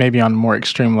 maybe on a more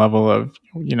extreme level of,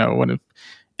 when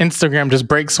Instagram just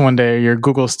breaks one day, your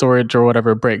Google storage or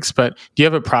whatever breaks. But do you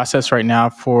have a process right now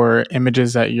for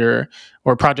images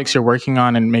or projects you're working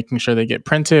on and making sure they get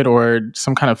printed, or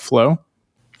some kind of flow?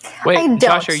 Wait,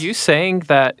 Josh, are you saying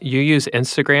that you use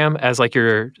Instagram as like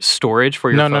your storage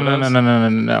for your photos?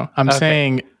 No. I'm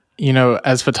saying,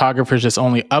 as photographers just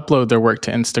only upload their work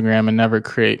to Instagram and never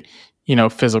create,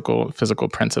 physical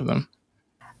prints of them.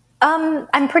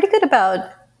 I'm pretty good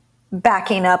about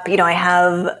backing up. I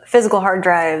have physical hard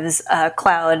drives,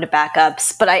 cloud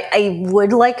backups, but I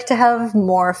would like to have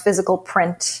more physical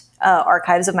print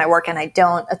archives of my work, and I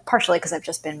don't, partially because I've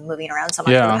just been moving around so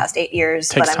much for the past 8 years.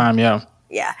 Takes time, yeah.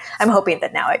 Yeah, I'm hoping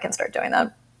that now I can start doing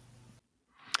that.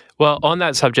 Well, on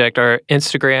that subject, are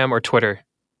Instagram or Twitter?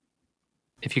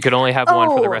 If you could only have one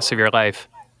for the rest of your life.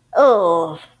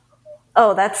 Oh,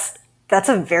 that's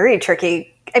a very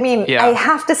tricky. I mean, I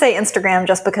have to say Instagram,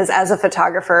 just because as a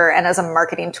photographer and as a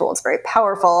marketing tool, it's very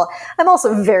powerful. I'm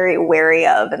also very wary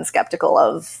of and skeptical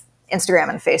of Instagram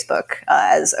and Facebook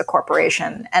as a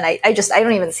corporation. And I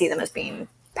don't even see them as being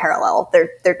parallel.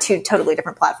 They're two totally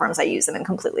different platforms. I use them in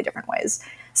completely different ways.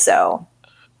 So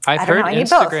I've heard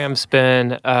Instagram's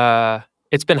been,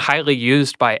 it's been highly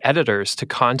used by editors to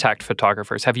contact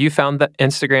photographers. Have you found that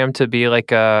Instagram to be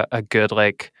like a good,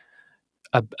 like,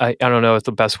 I don't know if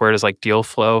the best word is like deal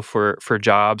flow for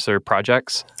jobs or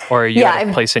projects? Or are you at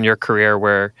a place in your career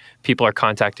where people are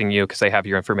contacting you because they have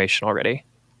your information already?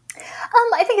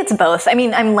 I think it's both. I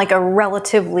mean, I'm like a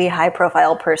relatively high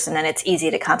profile person, and it's easy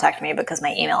to contact me because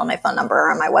my email and my phone number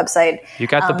are on my website. You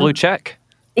got the blue check.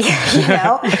 But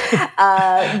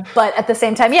at the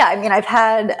same time, I mean, I've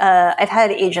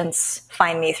had agents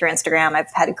find me through Instagram.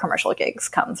 I've had commercial gigs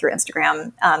come through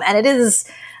Instagram. And it is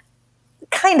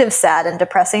kind of sad and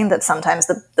depressing that sometimes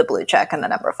the blue check and the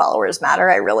number of followers matter.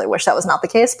 I really wish that was not the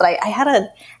case, but I had an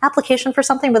application for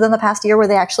something within the past year where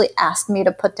they actually asked me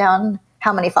to put down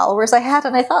how many followers I had.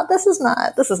 And I thought, this is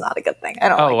not a good thing. I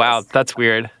don't like wow. this. That's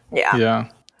weird. Yeah.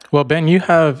 Well, Ben,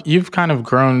 you've kind of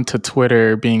grown to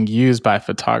Twitter being used by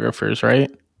photographers, right?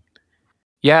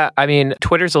 Yeah, I mean,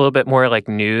 Twitter's a little bit more like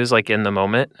news, like in the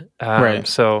moment. Right.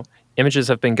 So images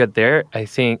have been good there. I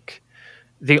think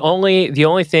the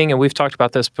only thing, and we've talked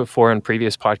about this before in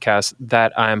previous podcasts,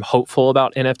 that I'm hopeful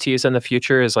about NFTs in the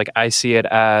future is like I see it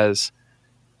as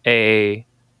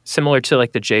similar to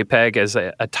like the JPEG as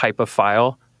a type of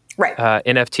file. Right.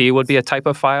 NFT would be a type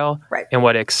of file. Right. And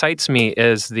what excites me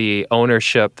is the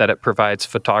ownership that it provides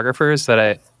photographers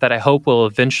that I hope will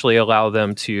eventually allow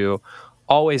them to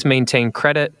always maintain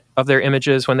credit of their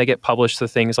images when they get published to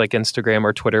things like Instagram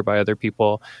or Twitter by other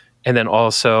people. And then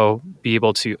also be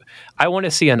able to, I want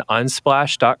to see an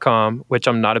unsplash.com, which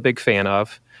I'm not a big fan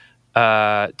of,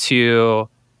 to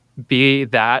be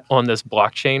that on this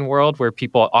blockchain world where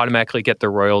people automatically get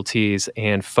their royalties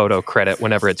and photo credit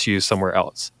whenever it's used somewhere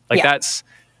else. That's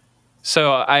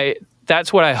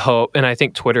what I hope. And I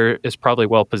think Twitter is probably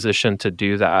well positioned to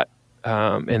do that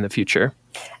in the future.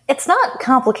 It's not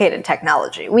complicated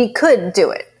technology. We could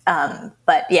do it.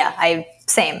 But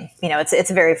same.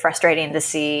 It's very frustrating to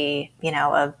see,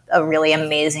 a really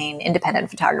amazing independent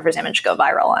photographer's image go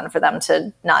viral and for them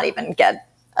to not even get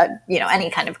any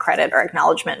kind of credit or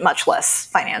acknowledgement, much less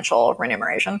financial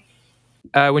remuneration.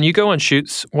 When you go on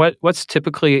shoots, what's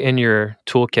typically in your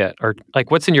toolkit, or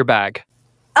like what's in your bag?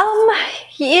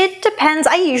 It depends.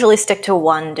 I usually stick to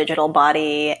one digital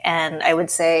body, and I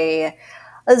would say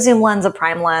a zoom lens, a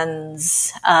prime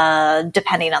lens,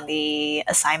 depending on the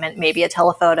assignment, maybe a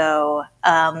telephoto.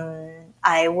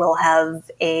 I will have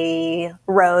a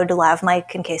Rode lav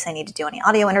mic in case I need to do any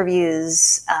audio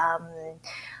interviews.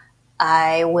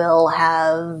 I will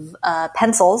have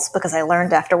pencils because I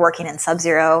learned after working in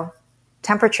sub-zero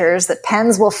temperatures that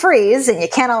pens will freeze and you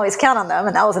can't always count on them.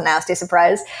 And that was a nasty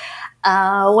surprise.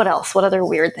 What else? What other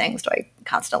weird things do I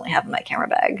constantly have in my camera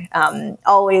bag?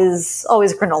 Always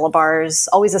granola bars,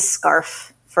 always a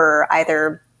scarf for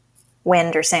either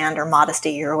wind or sand or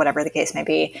modesty or whatever the case may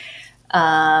be.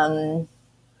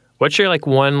 What's your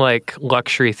one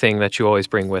luxury thing that you always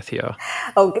bring with you?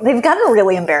 Oh, they've gotten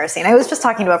really embarrassing. I was just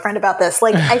talking to a friend about this.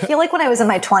 I feel like when I was in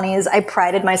my 20s, I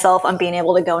prided myself on being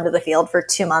able to go into the field for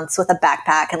 2 months with a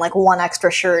backpack and one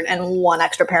extra shirt and one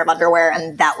extra pair of underwear,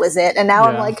 and that was it. And now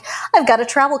I'm I've got a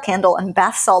travel candle and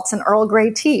bath salts and Earl Grey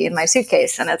tea in my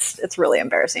suitcase, and it's really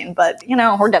embarrassing. But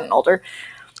we're getting older.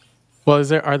 Well,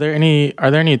 are there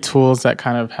any tools that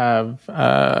kind of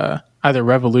have either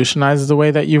revolutionized the way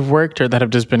that you've worked or that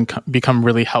have just become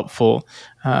really helpful?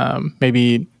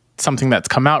 Maybe something that's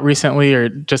come out recently or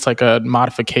just like a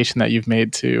modification that you've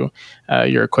made to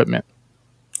your equipment?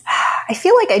 I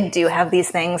feel like I do have these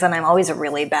things and I'm always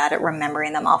really bad at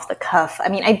remembering them off the cuff. I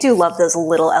mean, I do love those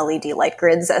little LED light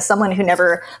grids. As someone who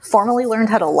never formally learned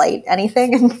how to light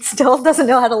anything and still doesn't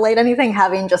know how to light anything,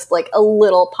 having just like a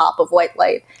little pop of white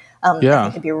light, I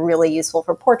think it'd be really useful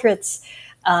for portraits.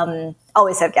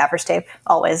 Always have gaffer's tape,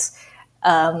 always.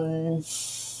 I'm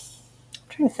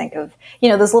trying to think of,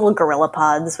 those little Gorilla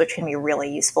Pods, which can be really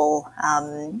useful.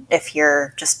 I'm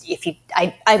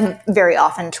very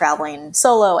often traveling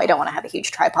solo. I don't want to have a huge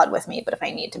tripod with me, but if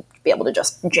I need to be able to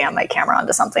just jam my camera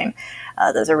onto something,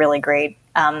 those are really great.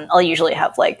 I'll usually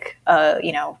have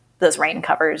those rain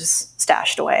covers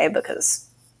stashed away because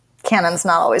Canon's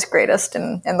not always greatest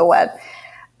in the wet.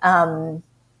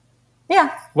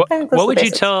 What would you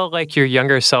tell like your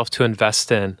younger self to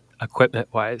invest in equipment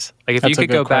wise? Like if you could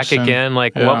go back again,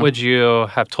 what would you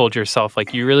have told yourself?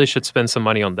 Like you really should spend some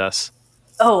money on this.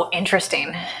 Oh,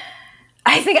 interesting.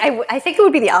 I think it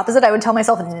would be the opposite. I would tell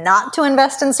myself not to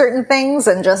invest in certain things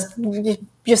and just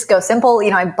go simple.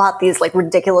 I bought these like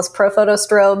ridiculous Profoto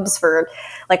strobes for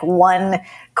like one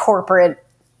corporate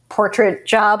portrait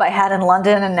job I had in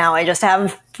London, and now I just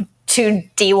have 2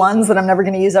 D1s that I'm never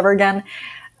going to use ever again.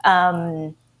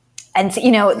 And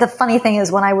the funny thing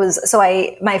is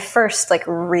my first like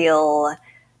real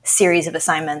series of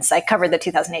assignments, I covered the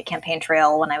 2008 campaign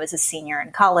trail when I was a senior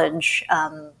in college.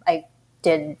 I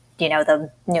did,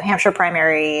 the New Hampshire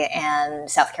primary and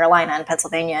South Carolina and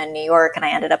Pennsylvania and New York, and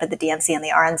I ended up at the DNC and the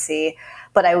RNC.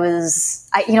 But I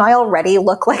already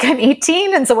look like I'm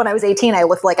 18. And so when I was 18, I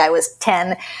looked like I was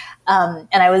 10. And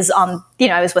I was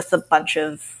I was with a bunch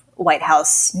of White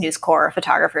House News Corps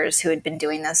photographers who had been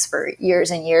doing this for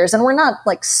years and years, and were not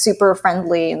like super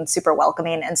friendly and super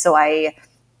welcoming. And so I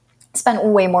spent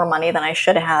way more money than I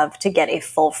should have to get a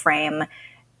full frame,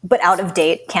 but out of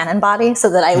date Canon body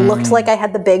so that I looked like I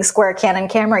had the big square Canon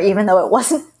camera, even though it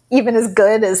wasn't even as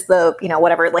good as the,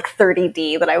 whatever, like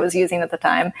 30D that I was using at the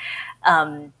time.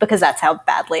 Because that's how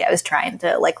badly I was trying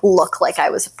to like look like I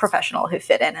was a professional who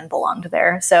fit in and belonged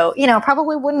there. So,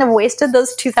 probably wouldn't have wasted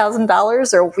those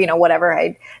 $2,000 or, whatever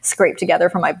I scraped together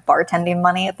from my bartending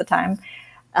money at the time.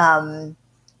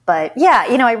 But yeah,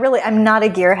 I'm not a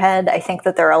gearhead. I think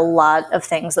that there are a lot of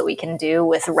things that we can do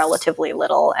with relatively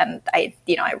little. And I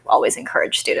always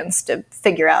encourage students to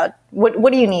figure out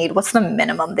what do you need? What's the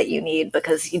minimum that you need?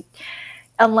 Because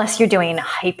unless you're doing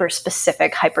hyper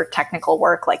specific, hyper technical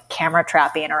work like camera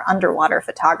trapping or underwater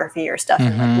photography or stuff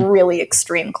in like really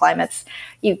extreme climates,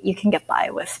 you can get by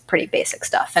with pretty basic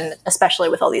stuff. And especially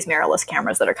with all these mirrorless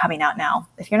cameras that are coming out now,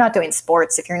 if you're not doing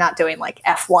sports, if you're not doing like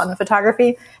F1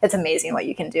 photography, it's amazing what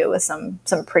you can do with some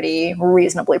pretty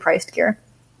reasonably priced gear.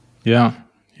 Yeah.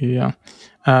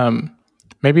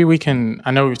 Maybe we can, I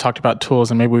know we've talked about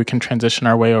tools, and maybe we can transition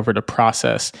our way over to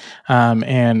process.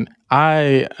 And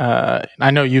I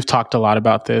know you've talked a lot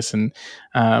about this, and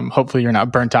hopefully you're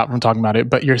not burnt out from talking about it,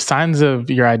 but your Signs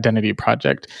of Your Identity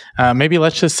project. Maybe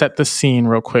let's just set the scene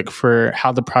real quick for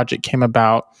how the project came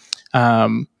about,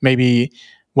 maybe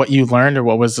what you learned or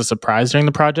what was a surprise during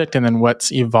the project, and then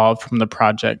what's evolved from the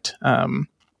project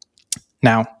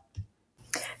now.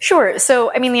 Sure.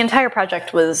 So, the entire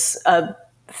project was a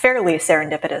fairly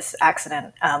serendipitous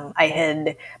accident. I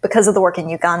had, because of the work in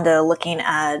Uganda looking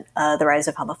at the rise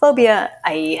of homophobia,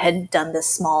 I had done this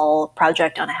small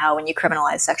project on how when you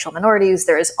criminalize sexual minorities,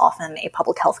 there is often a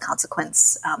public health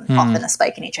consequence, often a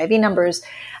spike in HIV numbers.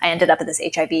 I ended up at this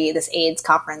AIDS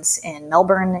conference in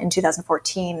Melbourne in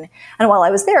 2014. And while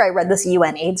I was there, I read this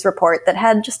UN AIDS report that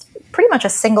had just pretty much a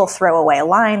single throwaway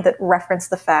line that referenced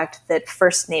the fact that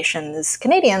First Nations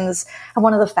Canadians have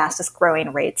one of the fastest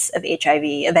growing rates of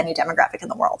HIV of any demographic in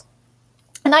the world.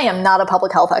 And I am not a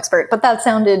public health expert, but that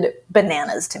sounded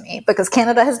bananas to me because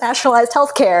Canada has nationalized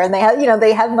healthcare and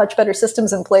they have much better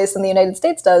systems in place than the United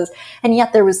States does. And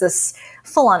yet there was this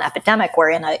full-on epidemic where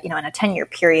in a 10-year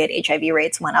period, HIV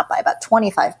rates went up by about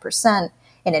 25%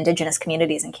 in Indigenous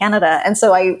communities in Canada. And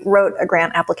so I wrote a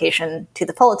grant application to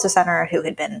the Pulitzer Center, who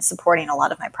had been supporting a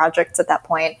lot of my projects at that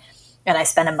point. And I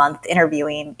spent a month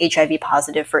interviewing HIV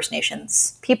positive First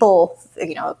Nations people,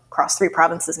 across 3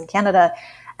 provinces in Canada.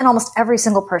 And almost every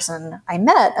single person I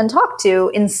met and talked to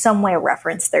in some way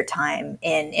referenced their time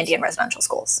in Indian residential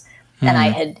schools. And I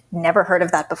had never heard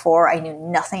of that before. I knew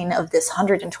nothing of this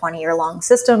 120-year-long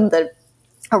system that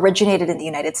originated in the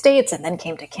United States and then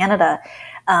came to Canada.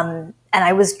 And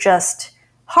I was just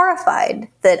horrified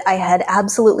that I had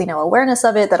absolutely no awareness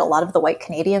of it, that a lot of the white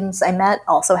Canadians I met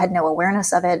also had no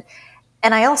awareness of it.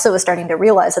 And I also was starting to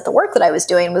realize that the work that I was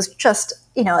doing was just,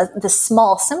 the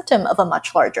small symptom of a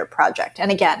much larger project.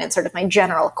 And again, it's sort of my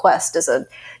general quest as a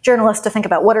journalist to think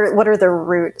about what are the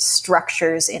root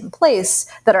structures in place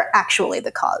that are actually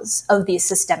the cause of these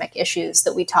systemic issues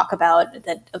that we talk about,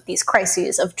 of these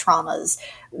crises, of traumas.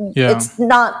 Yeah. It's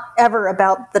not ever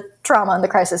about the trauma and the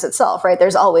crisis itself, right?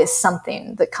 There's always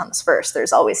something that comes first.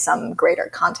 There's always some greater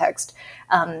context.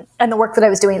 And the work that I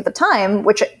was doing at the time,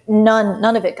 which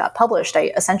none of it got published,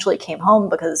 I essentially came home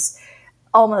because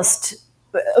almost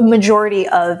a majority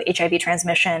of HIV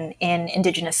transmission in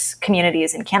Indigenous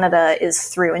communities in Canada is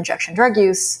through injection drug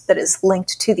use that is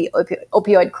linked to the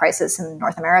opioid crisis in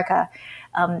North America.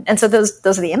 And so those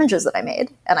are the images that I made.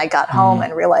 And I got home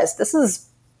and realized this is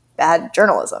bad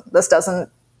journalism. This doesn't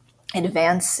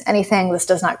advance anything. This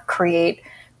does not create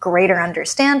greater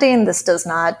understanding.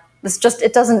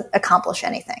 It doesn't accomplish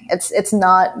anything. It's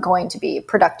not going to be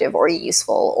productive or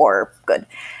useful or good.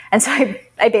 And so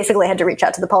I basically had to reach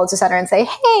out to the Pulitzer Center and say,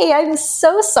 hey, I'm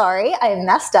so sorry. I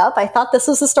messed up. I thought this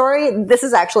was the story. This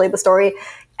is actually the story.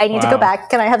 I need to go back.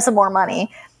 Can I have some more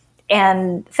money?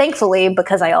 And thankfully,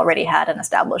 because I already had an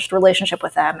established relationship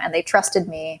with them and they trusted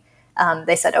me,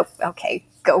 they said, oh, okay,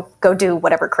 go do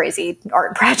whatever crazy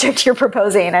art project you're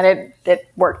proposing. And it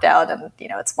worked out. And,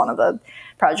 it's one of the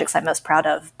projects I'm most proud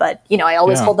of. But, I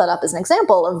always hold that up as an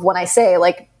example of when I say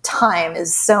time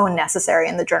is so necessary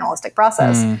in the journalistic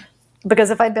process.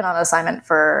 Because if I'd been on assignment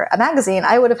for a magazine,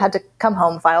 I would have had to come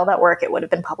home, file that work. It would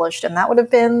have been published. And that would have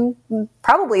been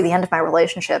probably the end of my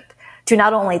relationship to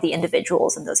not only the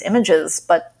individuals in those images,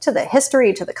 but to the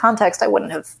history, to the context. I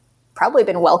wouldn't have probably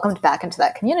been welcomed back into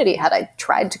that community had I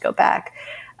tried to go back.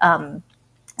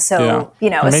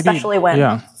 Especially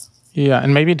when... Yeah,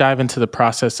 and maybe dive into the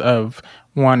process of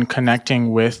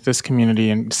connecting with this community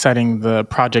and setting the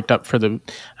project up for the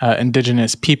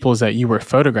Indigenous peoples that you were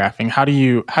photographing. How do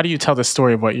you tell the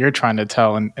story of what you're trying to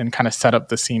tell and kind of set up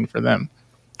the scene for them?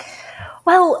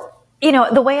 Well,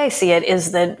 the way I see it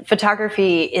is that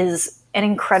photography is an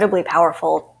incredibly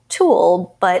powerful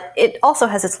tool, but it also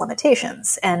has its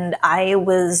limitations. And I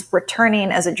was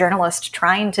returning as a journalist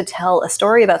trying to tell a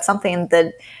story about something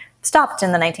that stopped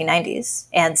in the 1990s.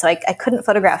 And so I couldn't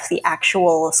photograph the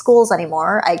actual schools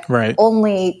anymore. I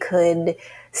only could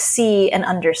see and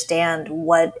understand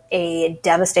what a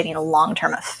devastating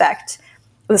long-term effect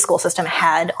the school system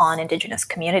had on Indigenous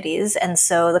communities. And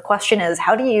so the question is,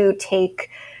 how do you take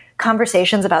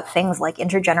conversations about things like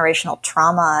intergenerational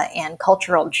trauma and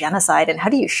cultural genocide, and how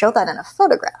do you show that in a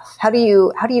photograph? How do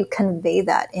you convey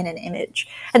that in an image?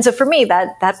 And so for me,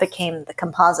 that became the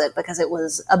composite, because it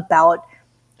was about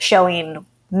showing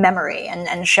memory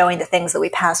and showing the things that we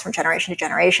pass from generation to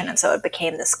generation. And so it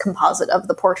became this composite of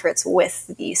the portraits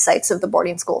with the sites of the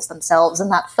boarding schools themselves.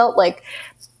 And that felt like,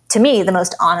 to me, the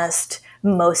most honest,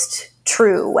 most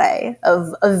true way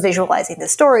of visualizing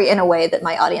this story in a way that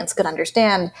my audience could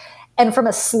understand. And from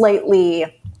a slightly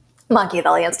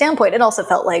Machiavellian standpoint, it also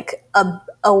felt like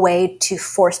a way to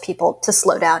force people to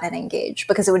slow down and engage,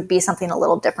 because it would be something a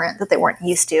little different that they weren't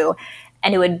used to.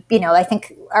 And it would, I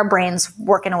think our brains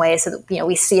work in a way so that,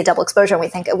 we see a double exposure and we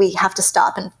think we have to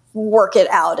stop and work it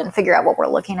out and figure out what we're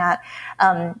looking at.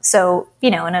 So,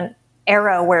 in an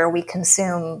era where we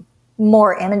consume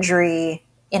more imagery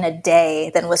in a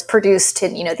day than was produced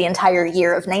in, the entire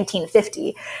year of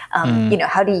 1950,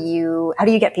 how do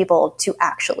you get people to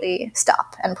actually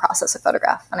stop and process a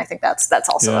photograph? And I think that's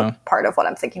also a part of what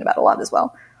I'm thinking about a lot as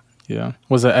well. Yeah.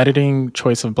 Was the editing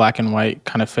choice of black and white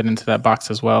kind of fit into that box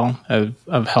as well,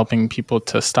 of helping people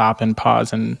to stop and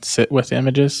pause and sit with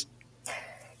images?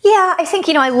 Yeah, I think,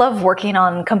 I love working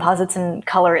on composites and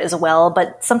color as well,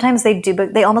 but sometimes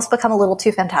they almost become a little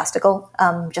too fantastical,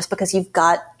 just because you've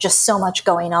got just so much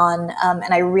going on.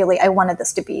 And I wanted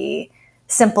this to be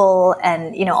simple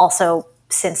and, also,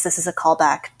 since this is a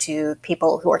callback to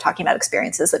people who are talking about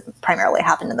experiences that primarily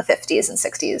happened in the 50s and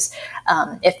 60s,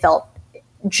 it felt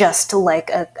just like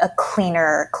a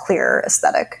cleaner, clearer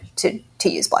aesthetic to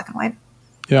use black and white.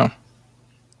 Yeah.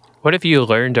 What have you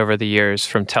learned over the years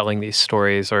from telling these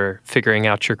stories or figuring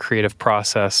out your creative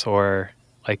process or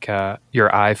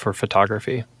your eye for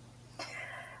photography?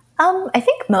 I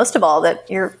think most of all that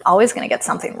you're always going to get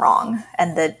something wrong,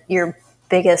 and that your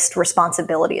biggest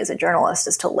responsibility as a journalist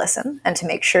is to listen and to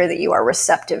make sure that you are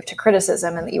receptive to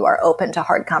criticism and that you are open to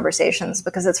hard conversations,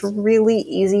 because it's really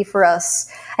easy for us.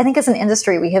 I think as an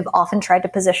industry, we have often tried to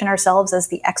position ourselves as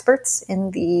the experts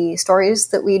in the stories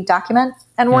that we document.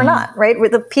 And we're not, right?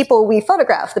 With the people we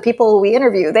photograph, the people we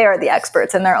interview, they are the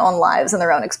experts in their own lives and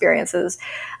their own experiences.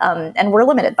 And we're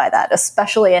limited by that,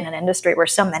 especially in an industry where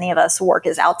so many of us work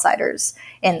as outsiders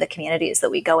in the communities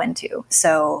that we go into.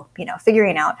 So,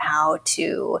 figuring out how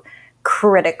to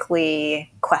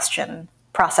critically question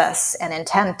process and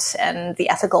intent and the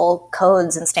ethical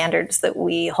codes and standards that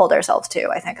we hold ourselves to,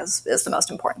 I think is the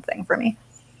most important thing for me.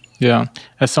 Yeah.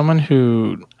 As someone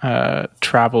who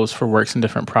travels for works in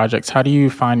different projects, how do you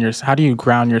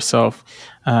ground yourself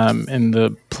in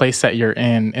the place that you're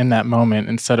in that moment,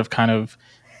 instead of kind of,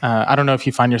 I don't know if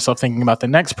you find yourself thinking about the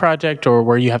next project or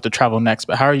where you have to travel next,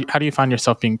 but how do you find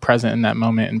yourself being present in that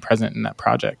moment and present in that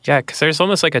project? Yeah, because there's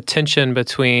almost like a tension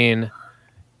between,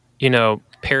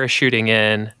 parachuting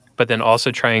in, but then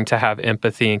also trying to have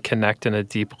empathy and connect in a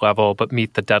deep level, but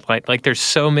meet the deadline. Like there's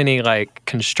so many like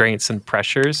constraints and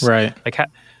pressures. Right. Like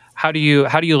how do you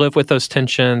live with those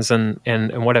tensions, and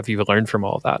what have you learned from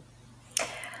all of that?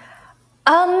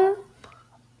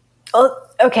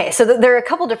 Okay, so there are a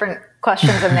couple different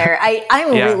questions in there.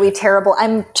 I'm really terrible.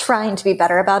 I'm trying to be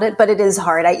better about it, but it is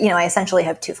hard. I essentially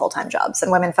have 2 full-time jobs,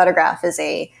 and Women Photograph is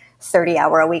a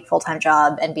 30-hour-a-week full-time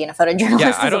job, and being a photojournalist is a full-time job.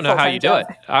 Yeah, I don't know how you do it.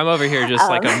 I'm over here just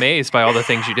amazed by all the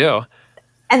things you do.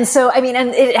 And so,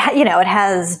 it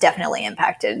has definitely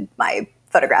impacted my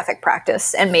photographic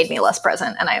practice and made me less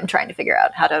present. And I am trying to figure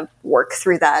out how to work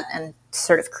through that and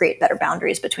sort of create better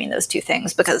boundaries between those two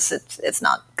things, because it's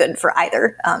not good for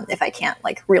either if I can't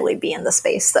really be in the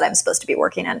space that I'm supposed to be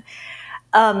working in.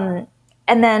 And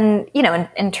then,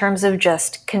 in terms of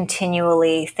just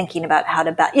continually thinking about how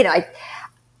to,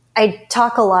 I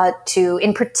talk a lot to,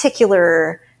 in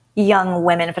particular, young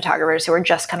women photographers who are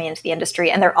just coming into the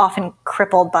industry, and they're often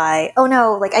crippled by, oh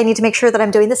no, I need to make sure that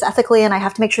I'm doing this ethically, and I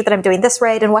have to make sure that I'm doing this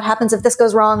right, and what happens if this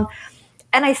goes wrong?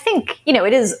 And I think,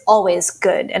 it is always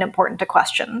good and important to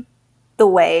question the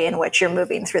way in which you're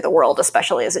moving through the world,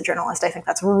 especially as a journalist. I think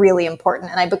that's really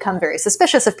important. And I become very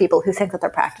suspicious of people who think that their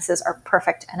practices are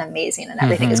perfect and amazing and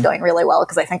everything is going really well,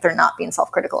 because I think they're not being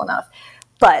self-critical enough.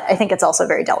 But I think it's also a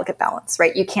very delicate balance,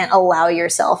 right? You can't allow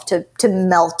yourself to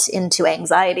melt into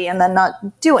anxiety and then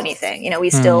not do anything.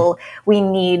 We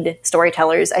need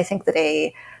storytellers. I think that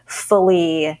a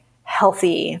fully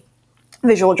healthy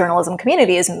visual journalism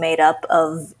community is made up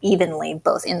of evenly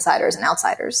both insiders and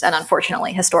outsiders. And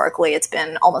unfortunately, historically, it's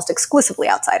been almost exclusively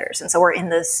outsiders. And so we're in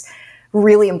this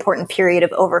really important period of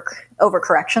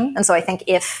overcorrection. And so I think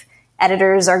if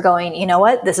editors are going,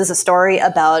 this is a story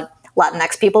about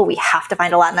Latinx people, we have to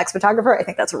find a Latinx photographer, I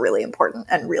think that's really important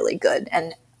and really good.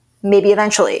 And maybe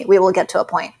eventually we will get to a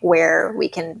point where we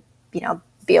can,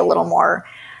 be a little more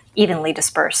evenly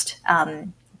dispersed.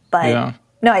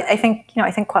 No, I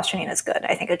think questioning is good.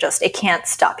 I think it can't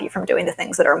stop you from doing the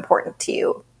things that are important to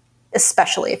you,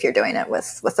 especially if you're doing it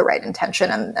with the right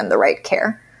intention and the right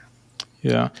care.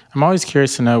 Yeah. I'm always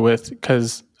curious to know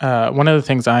because one of the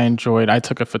things I enjoyed, I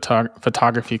took a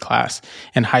photography class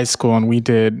in high school, and we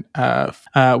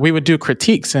would do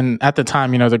critiques. And at the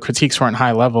time, the critiques weren't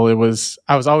high level.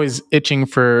 I was always itching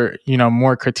for,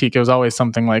 more critique. It was always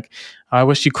something like, I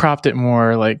wish you cropped it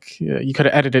more, you could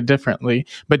have edited differently.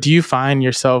 But do you find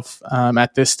yourself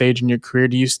at this stage in your career,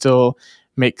 do you still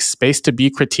make space to be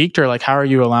critiqued, or how are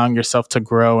you allowing yourself to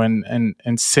grow and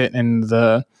sit in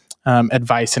the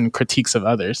advice and critiques of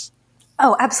others?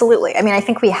 Oh, absolutely. I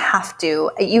think we have to.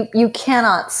 You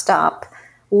cannot stop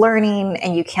learning,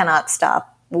 and you cannot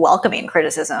stop welcoming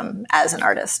criticism as an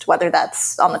artist, whether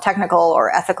that's on the technical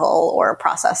or ethical or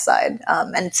process side.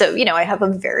 And so, I have a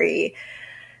very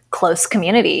close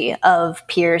community of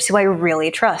peers who I really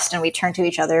trust, and we turn to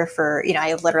each other for,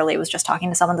 I literally was just talking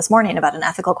to someone this morning about an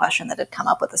ethical question that had come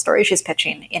up with a story she's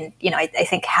pitching. And, I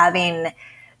think having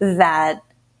that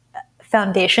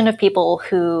foundation of people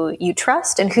who you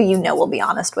trust and who will be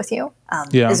honest with you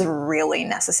is really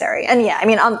necessary. And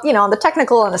on the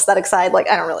technical and aesthetic side, I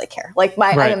don't really care. I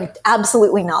am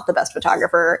absolutely not the best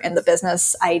photographer in the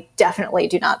business. I definitely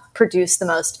do not produce the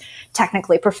most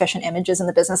technically proficient images in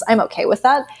the business. I'm okay with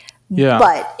that. Yeah.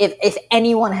 But if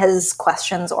anyone has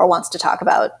questions or wants to talk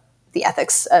about the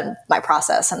ethics and my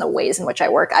process and the ways in which I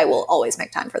work, I will always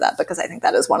make time for that, because I think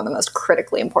that is one of the most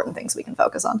critically important things we can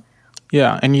focus on.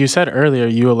 Yeah. And you said earlier,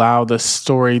 you allow the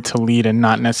story to lead and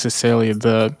not necessarily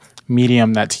the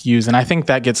medium that's used. And I think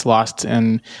that gets lost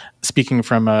in speaking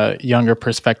from a younger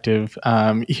perspective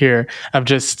here of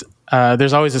just,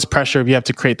 there's always this pressure of you have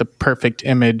to create the perfect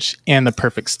image and the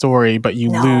perfect story, but you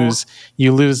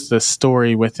lose the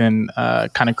story within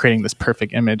kind of creating this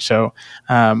perfect image. So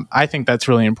I think that's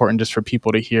really important just for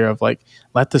people to hear of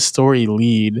let the story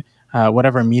lead,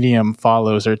 whatever medium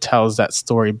follows or tells that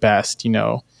story best,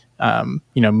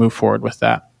 move forward with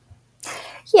that.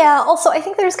 Yeah. Also, I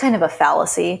think there's kind of a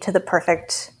fallacy to the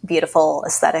perfect, beautiful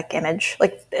aesthetic image.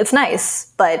 Like, it's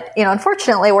nice, but,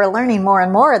 unfortunately, we're learning more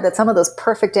and more that some of those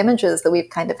perfect images that we've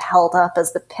kind of held up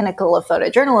as the pinnacle of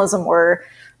photojournalism were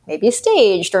maybe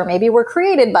staged, or maybe were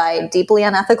created by deeply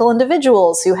unethical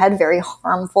individuals who had very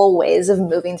harmful ways of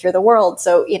moving through the world.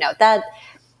 So, that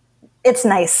it's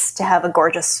nice to have a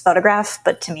gorgeous photograph,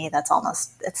 but to me, it's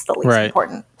the least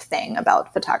important thing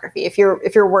about photography. If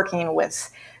you're working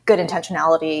with good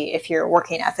intentionality, if you're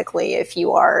working ethically, if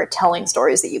you are telling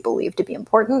stories that you believe to be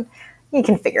important, you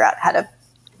can figure out how to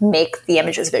make the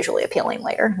images visually appealing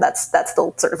later. That's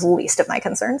the sort of least of my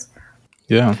concerns.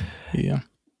 Yeah.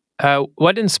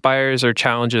 What inspires or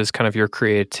challenges kind of your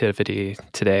creativity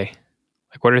today?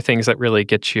 Like, what are things that really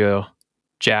get you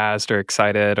jazzed or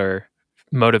excited or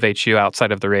motivate you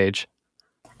outside of the rage?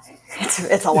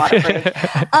 It's a lot of rage.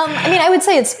 I would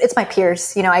say it's my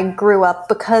peers. I grew up,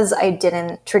 because I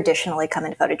didn't traditionally come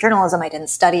into photojournalism. I didn't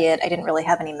study it. I didn't really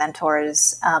have any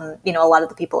mentors. A lot of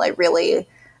the people I really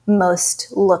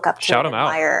most look up to and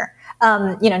admire.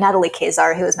 Natalie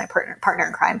Kazar, who was my partner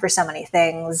in crime for so many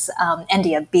things.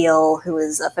 Endia Beale, who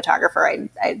is a photographer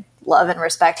I love and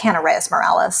respect. Hannah Reyes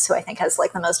Morales, who I think has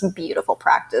like the most beautiful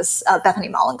practice. Bethany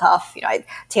Mollenkoff,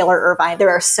 Taylor Irvine. There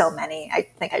are so many. I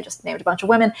think I just named a bunch of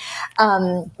women.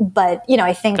 But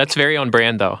I think that's very on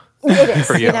brand, though. It is.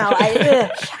 For you.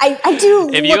 I do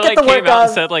if look at the work of... If you came out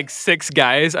and said like 6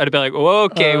 guys, I'd be like, "Whoa,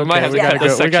 okay, we might have to cut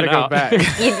this section out." Back.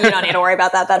 you don't need to worry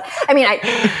about that. But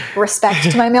I respect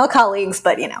to my male colleagues,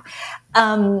 but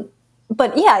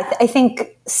I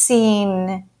think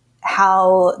seeing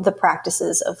how the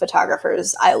practices of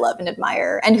photographers I love and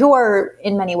admire, and who are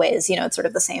in many ways, at sort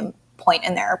of the same point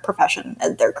in their profession,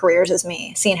 their careers as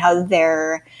me, seeing how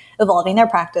they're evolving their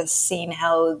practice, seeing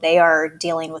how they are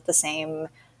dealing with the same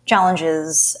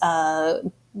challenges,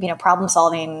 problem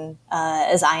solving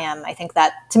as I am. I think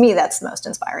that, to me, that's the most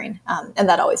inspiring, and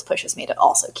that always pushes me to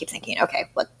also keep thinking, okay,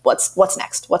 what's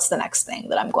next? What's the next thing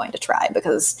that I'm going to try?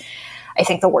 Because I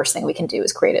think the worst thing we can do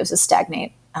as creatives is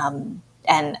stagnate.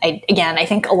 And I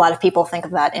think a lot of people think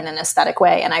of that in an aesthetic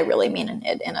way, and I really mean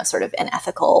it in a sort of an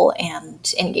ethical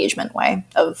and engagement way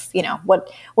of,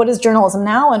 what is journalism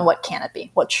now and what can it be?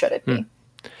 What should it be?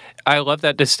 I love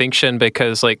that distinction,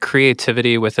 because like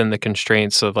creativity within the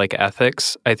constraints of like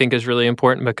ethics, I think is really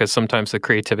important, because sometimes the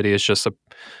creativity is just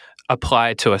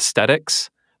applied to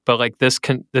aesthetics. But like this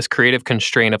creative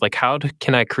constraint of like, how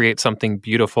can I create something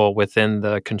beautiful within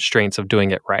the constraints of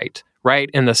doing it right? Right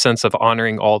in the sense of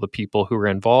honoring all the people who are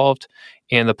involved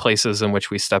and the places in which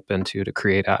we step into to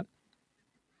create at.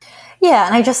 Yeah,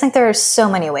 and I just think there are so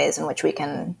many ways in which we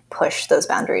can push those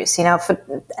boundaries.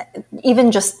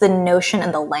 Even just the notion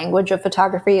and the language of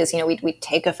photography is, we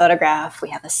take a photograph, we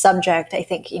have a subject. I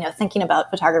think, thinking about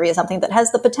photography as something that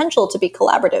has the potential to be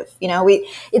collaborative.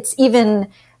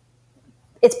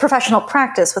 It's professional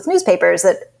practice with newspapers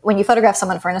that when you photograph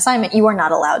someone for an assignment, you are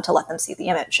not allowed to let them see the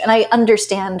image. And I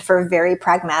understand for very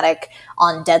pragmatic,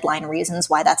 on deadline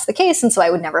reasons why that's the case. And so I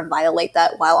would never violate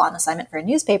that while on assignment for a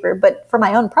newspaper. But for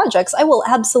my own projects, I will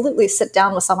absolutely sit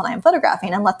down with someone I'm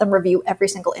photographing and let them review every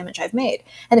single image I've made.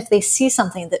 And if they see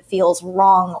something that feels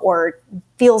wrong or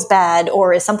feels bad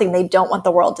or is something they don't want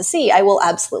the world to see, I will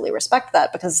absolutely respect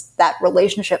that, because that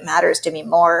relationship matters to me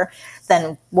more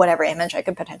than whatever image I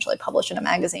could potentially publish in a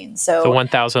magazine. So the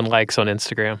 1,000 likes on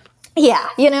Instagram. Yeah,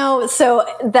 so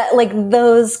that, like,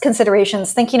 those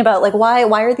considerations, thinking about like why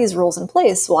are these rules in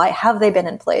place? Why have they been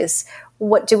in place?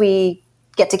 What do we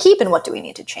get to keep and what do we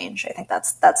need to change? I think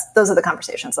those are the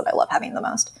conversations that I love having the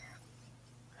most.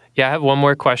 Yeah, I have one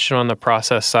more question on the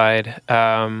process side.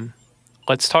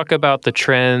 Let's talk about the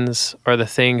trends or the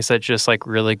things that just like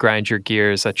really grind your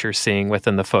gears that you're seeing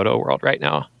within the photo world right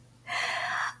now.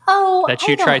 Oh, that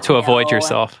you try to avoid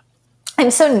yourself. I'm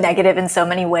so negative in so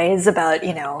many ways about,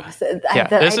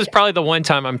 this is probably the one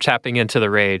time I'm tapping into the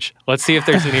rage. Let's see if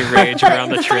there's any rage around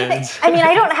the trends. I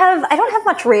don't have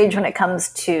much rage when it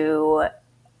comes to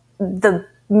the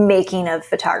making of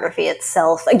photography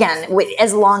itself. Again,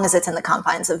 as long as it's in the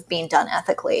confines of being done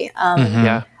ethically.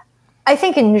 Yeah. I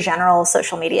think in general,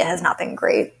 social media has not been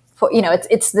great.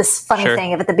 It's this funny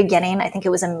thing of at the beginning, I think it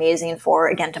was amazing for,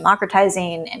 again,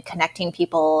 democratizing and connecting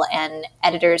people, and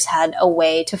editors had a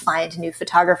way to find new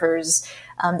photographers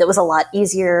that was a lot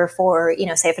easier for,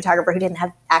 say a photographer who didn't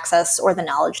have access or the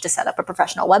knowledge to set up a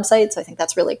professional website. So I think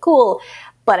that's really cool.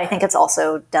 But I think it's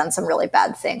also done some really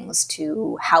bad things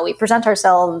to how we present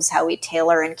ourselves, how we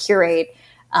tailor and curate,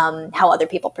 how other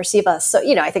people perceive us. So,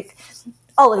 I think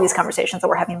all of these conversations that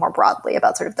we're having more broadly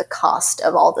about sort of the cost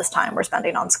of all this time we're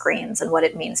spending on screens and what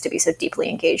it means to be so deeply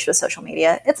engaged with social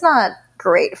media. It's not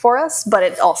great for us, but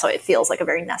it feels like a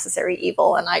very necessary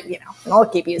evil, and I'll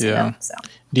keep using them. So,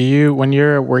 do you, when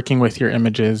you're working with your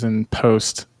images and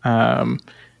post,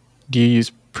 do you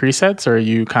use presets, or are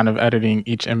you kind of editing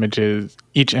each image in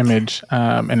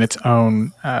its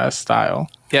own style?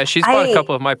 Yeah, she's bought a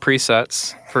couple of my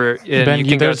presets for. Ben, you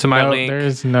can go to my link.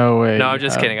 There's no way. No, I'm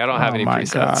just kidding. I don't have any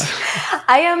presets. God.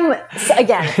 I am,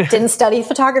 again, didn't study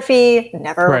photography.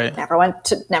 Never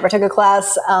took a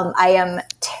class. I am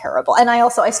terrible, and I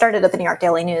started at the New York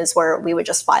Daily News, where we would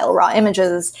just file raw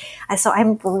images. So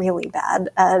I'm really bad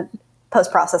at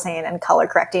post-processing and color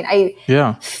correcting. I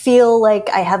feel like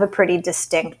I have a pretty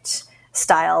distinct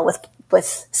style with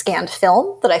scanned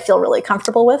film that I feel really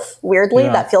comfortable with. Weirdly,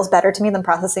 that feels better to me than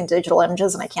processing digital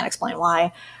images, and I can't explain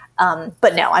why.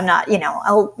 But no, I'm not,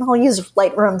 I'll use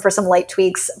Lightroom for some light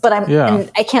tweaks, but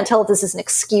and I can't tell if this is an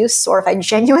excuse or if I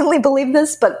genuinely believe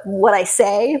this, but what I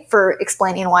say for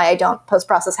explaining why I don't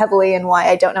post-process heavily and why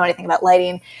I don't know anything about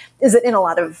lighting is that in a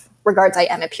lot of regards, I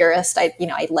am a purist. I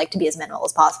like to be as minimal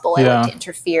as possible. I like to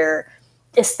interfere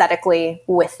aesthetically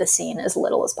with the scene as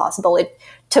little as possible. It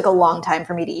took a long time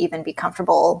for me to even be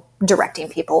comfortable directing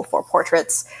people for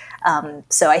portraits.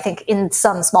 So I think in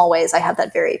some small ways I have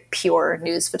that very pure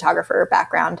news photographer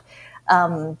background.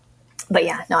 But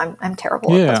yeah, no, I'm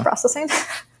terrible at post-processing.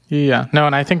 No,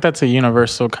 and I think that's a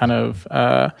universal kind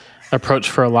of approach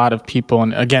for a lot of people.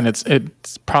 And again,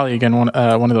 it's probably one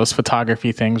of those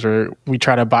photography things where we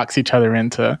try to box each other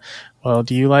into, well,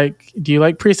 do you like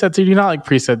presets or do you not like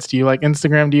presets? Do you like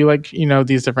Instagram? Do you like,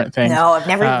 these different things? No, I've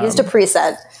never used a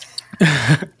preset.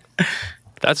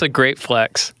 That's a great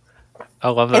flex. I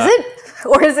love that. Is it?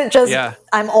 Or is it just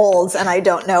I'm old and I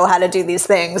don't know how to do these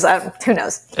things? Who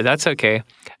knows? That's okay.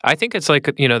 I think it's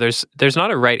like, there's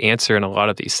not a right answer in a lot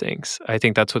of these things. I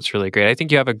think that's what's really great. I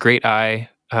think you have a great eye,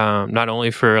 not only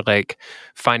for like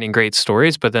finding great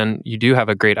stories, but then you do have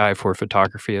a great eye for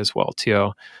photography as well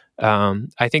too.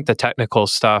 I think the technical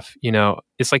stuff,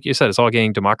 it's like you said, it's all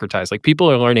getting democratized. Like people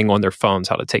are learning on their phones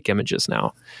how to take images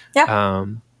now. Yeah.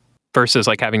 Versus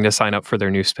like having to sign up for their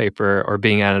newspaper or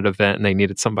being at an event and they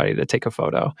needed somebody to take a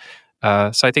photo.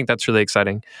 So I think that's really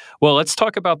exciting. Well, let's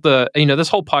talk about this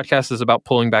whole podcast is about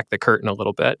pulling back the curtain a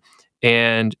little bit.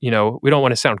 And, we don't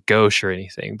want to sound gauche or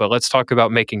anything, but let's talk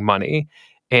about making money.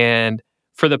 And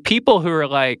for the people who are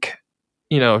like,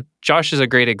 Josh is a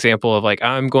great example of like,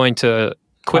 I'm going to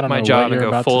quit my job and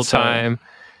go full-time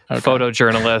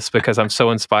photojournalist because I'm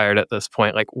so inspired at this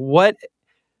point. Like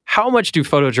how much do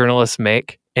photojournalists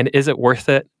make and is it worth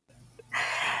it?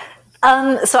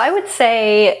 So I would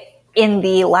say in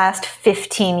the last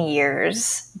 15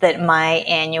 years that my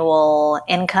annual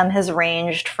income has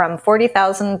ranged from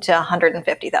 $40,000 to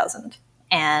 $150,000.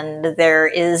 And there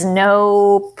is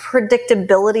no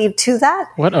predictability to that.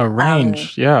 What a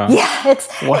range. Yeah, it's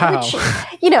wow.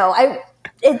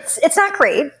 It's not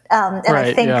great. And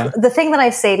I think the thing that I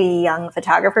say to young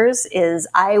photographers is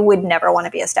I would never want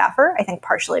to be a staffer. I think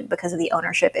partially because of the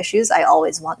ownership issues. I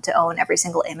always want to own every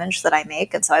single image that I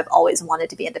make. And so I've always wanted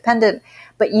to be independent.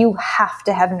 But you have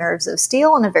to have nerves of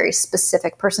steel and a very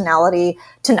specific personality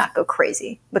to not go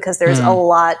crazy because there's a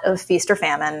lot of feast or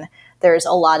famine. There's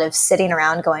a lot of sitting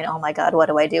around going, oh my God, what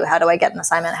do I do? How do I get an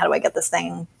assignment? How do I get this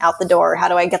thing out the door? How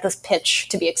do I get this pitch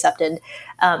to be accepted?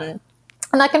 And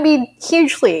that can be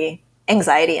hugely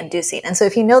anxiety inducing. And so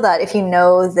if you know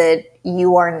that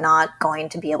you are not going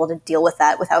to be able to deal with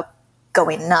that without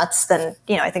going nuts, then,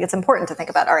 I think it's important to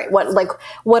think about, all right,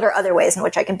 what are other ways in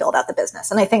which I can build out the business?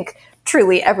 And I think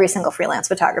truly every single freelance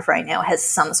photographer I know has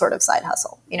some sort of side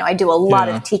hustle. I do a lot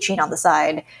of teaching on the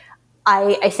side.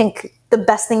 I think the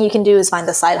best thing you can do is find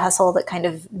the side hustle that kind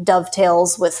of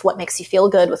dovetails with what makes you feel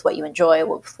good, with what you enjoy,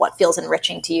 with what feels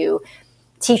enriching to you.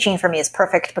 Teaching for me is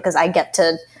perfect because I get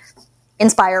to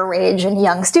inspire rage in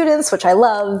young students, which I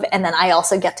love. And then I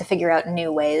also get to figure out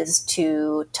new ways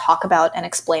to talk about and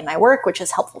explain my work, which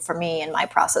is helpful for me in my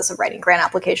process of writing grant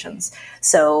applications.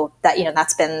 So that,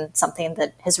 that's been something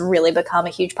that has really become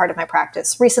a huge part of my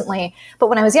practice recently. But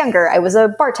when I was younger, I was a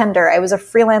bartender. I was a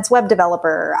freelance web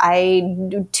developer. I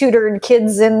tutored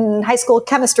kids in high school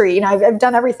chemistry. I've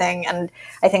done everything. And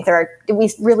I think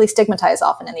we really stigmatize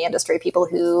often in the industry people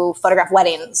who photograph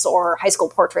weddings or high school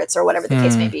portraits or whatever the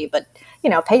case may be. But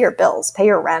pay your bills, pay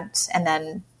your rent, and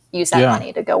then use that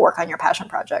money to go work on your passion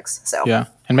projects. So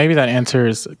and maybe that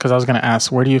answers, because I was going to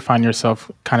ask, where do you find yourself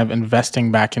kind of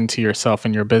investing back into yourself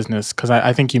and your business? Because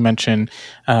I think you mentioned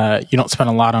you don't spend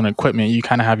a lot on equipment. You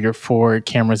kind of have your 4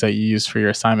 cameras that you use for your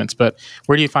assignments. But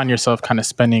where do you find yourself kind of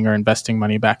spending or investing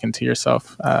money back into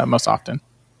yourself most often?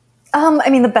 I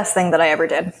mean, the best thing that I ever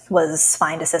did was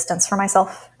find assistance for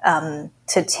myself,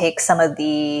 to take some of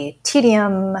the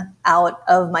tedium out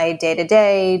of my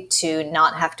day-to-day, to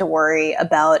not have to worry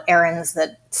about errands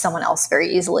that someone else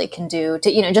very easily can do,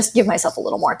 to, just give myself a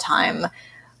little more time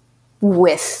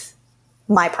with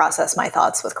my process, my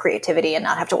thoughts, with creativity, and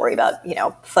not have to worry about,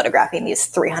 photographing these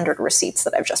 300 receipts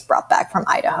that I've just brought back from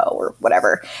Idaho or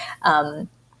whatever.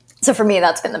 So for me,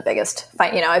 that's been the biggest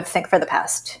fight. I think for the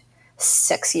past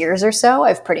 6 years or so,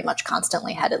 I've pretty much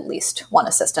constantly had at least one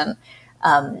assistant.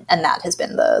 And that has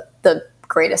been the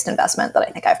greatest investment that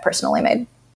I think I've personally made.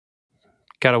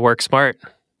 Got to work smart.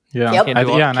 Yeah. Yep.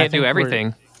 Can't do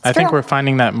everything. I think we're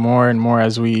finding that more and more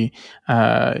as we,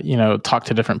 talk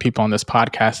to different people on this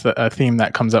podcast. A theme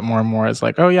that comes up more and more is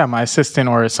like, oh yeah, my assistant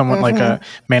or someone like a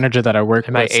manager that I work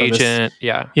with. My agent.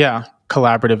 Yeah.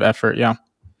 Collaborative effort. Yeah.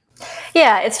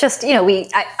 Yeah, it's just,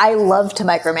 I love to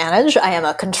micromanage. I am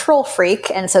a control freak.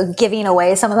 And so giving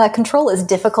away some of that control is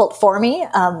difficult for me.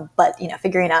 But,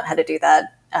 figuring out how to do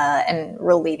that and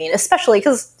relieving, especially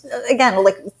because, again,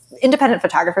 like independent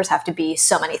photographers have to be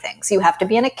so many things. You have to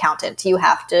be an accountant. You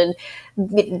have to,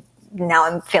 now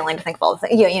I'm failing to think of all the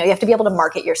things, you have to be able to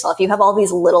market yourself. You have all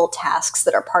these little tasks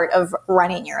that are part of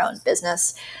running your own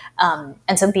business.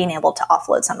 And so being able to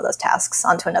offload some of those tasks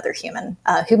onto another human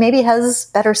who maybe has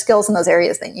better skills in those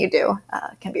areas than you do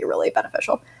can be really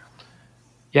beneficial.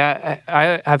 Yeah,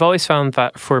 I've always found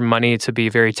that for money to be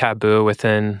very taboo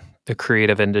within the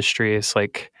creative industry. It's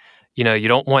like, you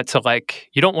don't want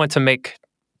to make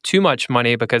too much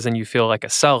money because then you feel like a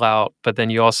sellout, but then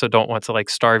you also don't want to like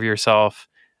starve yourself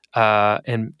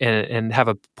and have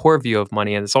a poor view of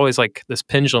money. And it's always like this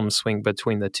pendulum swing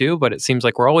between the two, but it seems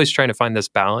like we're always trying to find this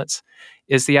balance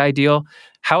is the ideal.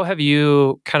 How have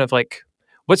you kind of like,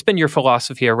 what's been your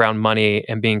philosophy around money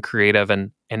and being creative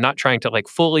and not trying to like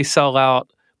fully sell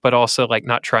out, but also like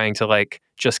not trying to like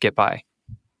just get by?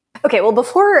 Okay, well,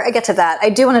 before I get to that,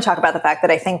 I do want to talk about the fact that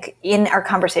I think in our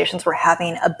conversations we're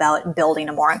having about building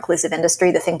a more inclusive industry,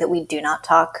 the thing that we do not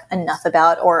talk enough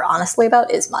about or honestly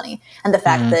about is money. And the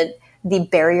fact that the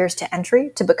barriers to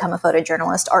entry to become a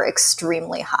photojournalist are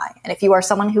extremely high. And if you are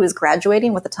someone who is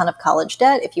graduating with a ton of college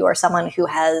debt, if you are someone who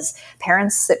has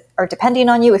parents that are depending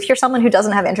on you, if you're someone who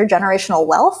doesn't have intergenerational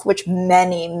wealth, which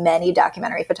many, many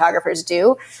documentary photographers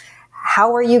do,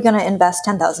 how are you going to invest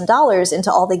 $10,000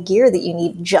 into all the gear that you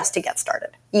need just to get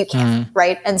started? You can't,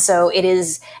 right? And so it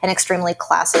is an extremely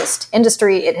classist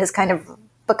industry. It has kind of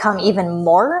become even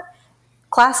more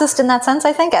classist in that sense,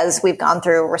 I think, as we've gone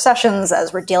through recessions,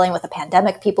 as we're dealing with a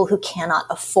pandemic, people who cannot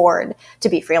afford to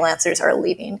be freelancers are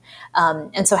leaving.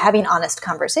 And so having honest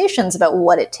conversations about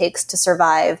what it takes to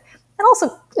survive. And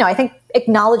also, I think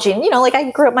acknowledging, like I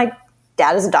grew up, my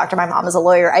dad is a doctor, my mom is a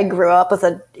lawyer. I grew up with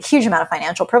a huge amount of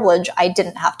financial privilege. I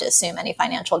didn't have to assume any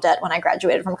financial debt when I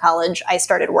graduated from college. I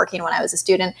started working when I was a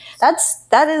student.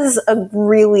 That is a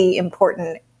really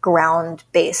important ground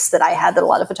base that I had that a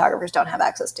lot of photographers don't have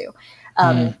access to.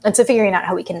 And so figuring out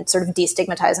how we can sort of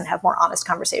destigmatize and have more honest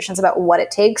conversations about what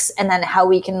it takes, and then how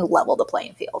we can level the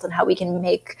playing field and how we can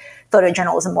make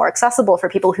photojournalism more accessible for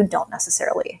people who don't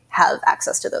necessarily have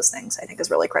access to those things, I think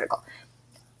is really critical.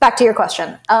 Back to your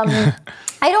question. I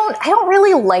don't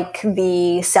really like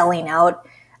the selling out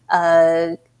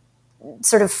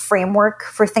sort of framework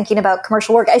for thinking about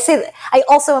commercial work. I say that I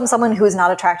also am someone who is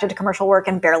not attracted to commercial work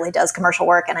and barely does commercial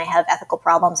work, and I have ethical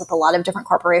problems with a lot of different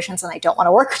corporations, and I don't want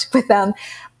to work with them.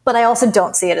 But I also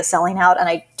don't see it as selling out, and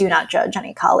I do not judge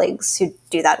any colleagues who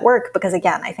do that work because,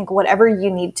 again, I think whatever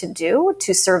you need to do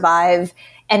to survive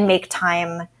and make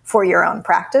time for your own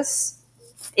practice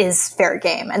is fair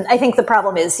game. And I think the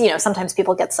problem is, sometimes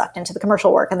people get sucked into the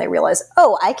commercial work and they realize,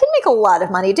 oh, I can make a lot of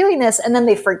money doing this. And then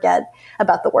they forget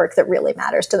about the work that really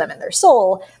matters to them in their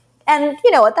soul. And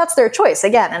you know what, that's their choice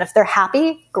again. And if they're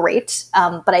happy, great.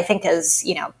 But I think as,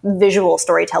 visual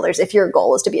storytellers, if your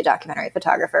goal is to be a documentary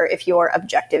photographer, if your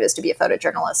objective is to be a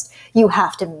photojournalist, you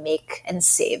have to make and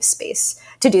save space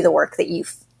to do the work that you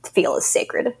feel is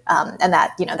sacred. And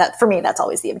that, that for me, that's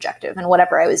always the objective. And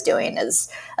whatever I was doing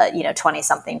as, 20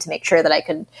 something to make sure that I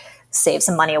could save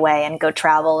some money away and go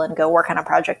travel and go work on a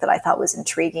project that I thought was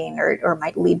intriguing or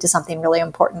might lead to something really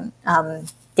important.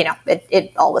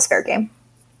 It all was fair game.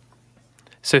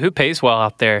 So who pays well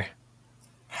out there?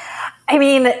 I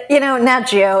mean, Nat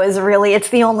Geo is really, it's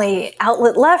the only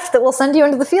outlet left that will send you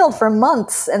into the field for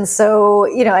months. And so,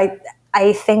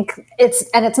 I think it's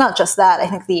not just that. I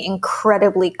think the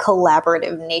incredibly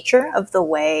collaborative nature of the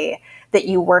way that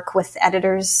you work with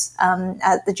editors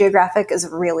at the Geographic is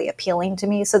really appealing to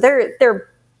me. So they're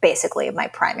basically my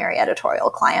primary editorial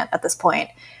client at this point.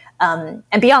 And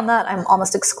beyond that, I'm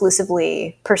almost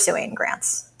exclusively pursuing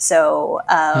grants. So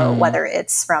whether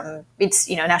it's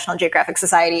National Geographic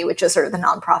Society, which is sort of the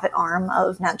nonprofit arm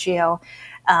of Nat Geo,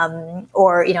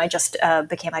 or I just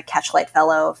became a Catchlight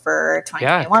Fellow for 2021.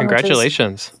 Yeah,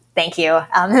 congratulations. Thank you.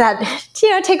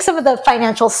 That takes some of the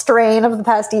financial strain of the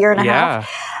past year and a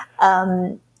half.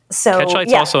 So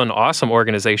Catchlight's also an awesome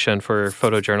organization for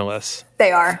photojournalists.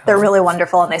 They are. They're really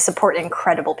wonderful, and they support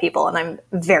incredible people. And I'm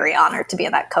very honored to be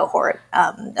in that cohort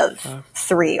of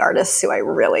 3 artists who I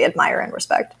really admire and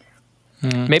respect.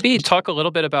 Maybe talk a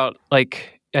little bit about, I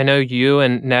know you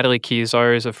and Natalie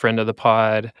Kezar is a friend of the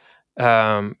pod,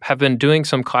 have been doing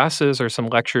some classes or some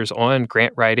lectures on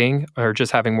grant writing, or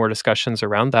just having more discussions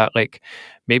around that.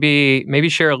 Maybe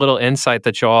share a little insight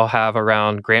that you all have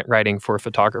around grant writing for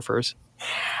photographers.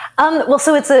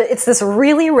 So it's this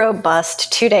really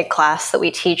robust 2-day class that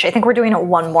we teach. I think we're doing it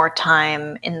one more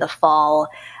time in the fall.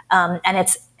 And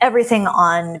it's everything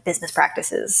on business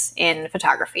practices in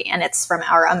photography. And it's from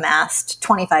our amassed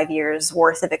 25 years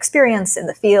worth of experience in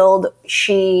the field.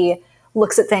 She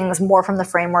looks at things more from the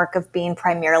framework of being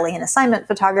primarily an assignment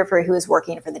photographer who is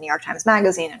working for the New York Times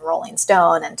Magazine and Rolling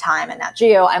Stone and Time and Nat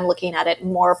Geo. I'm looking at it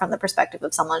more from the perspective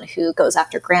of someone who goes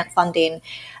after grant funding.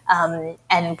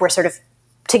 And we're sort of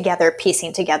together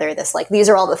piecing together this, these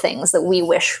are all the things that we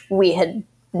wish we had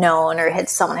known or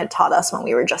someone had taught us when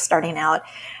we were just starting out.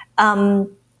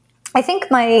 I think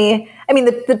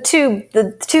the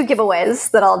two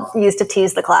giveaways that I'll use to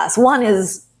tease the class. One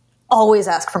is always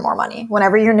ask for more money.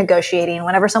 Whenever you're negotiating,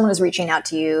 whenever someone is reaching out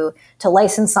to you to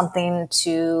license something,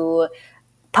 to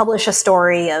publish a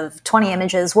story of 20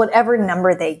 images, whatever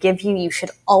number they give you, you should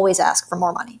always ask for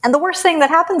more money. And the worst thing that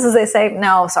happens is they say,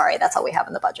 no, sorry, that's all we have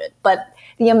in the budget. But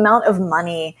the amount of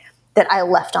money that I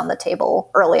left on the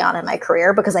table early on in my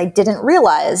career because I didn't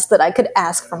realize that I could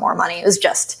ask for more money was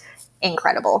just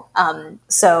incredible.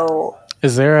 So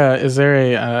is there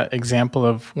a example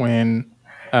of when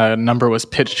a number was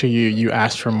pitched to you, you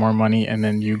asked for more money, and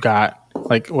then you got,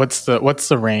 what's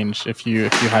the range if you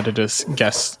had to just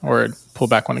guess or pull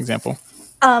back one example?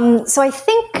 So I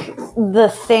think the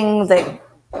thing that,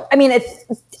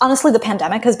 honestly, the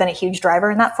pandemic has been a huge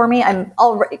driver in that for me. I'm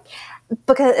already,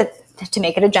 because to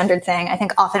make it a gendered thing, I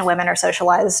think often women are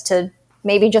socialized to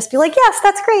maybe just be like, yes,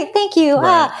 that's great, thank you.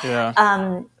 Right,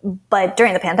 yeah. But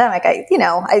during the pandemic,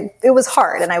 it was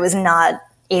hard, and I was not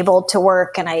able to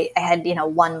work, and I had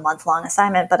 1 month long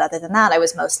assignment, but other than that I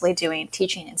was mostly doing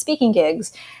teaching and speaking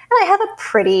gigs, and I have a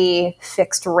pretty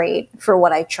fixed rate for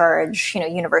what I charge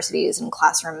universities and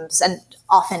classrooms, and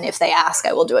often if they ask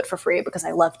I will do it for free because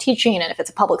I love teaching, and if it's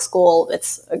a public school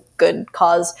it's a good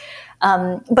cause.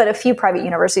 But a few private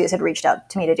universities had reached out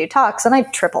to me to do talks, and I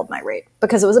tripled my rate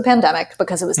because it was a pandemic,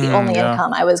 because it was the only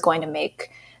income I was going to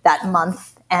make that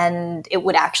month, and it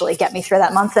would actually get me through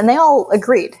that month. And they all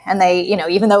agreed. And they,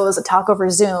 even though it was a talk over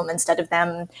Zoom instead of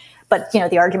them, but,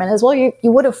 the argument is, well, you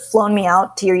would have flown me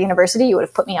out to your university. You would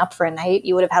have put me up for a night.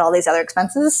 You would have had all these other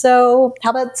expenses. So how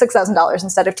about $6,000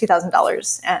 instead of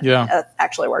 $2,000? And it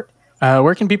actually worked.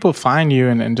 Where can people find you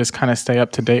and just kind of stay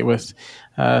up to date with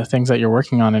things that you're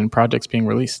working on and projects being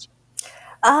released?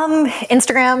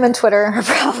 Instagram and Twitter are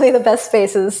probably the best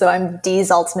spaces. So I'm D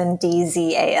Zaltzman,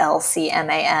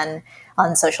 DZALCMAN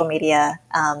on social media.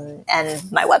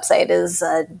 And my website is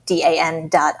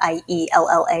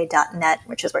dan.iella.net,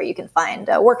 which is where you can find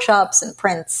workshops and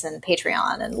prints and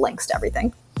Patreon and links to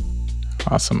everything.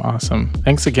 Awesome.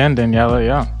 Thanks again, Daniela.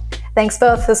 Yeah. Thanks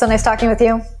both. It was so nice talking with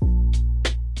you.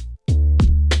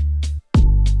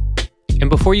 And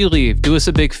before you leave, do us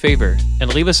a big favor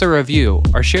and leave us a review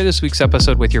or share this week's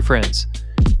episode with your friends.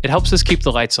 It helps us keep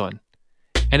the lights on.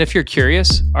 And if you're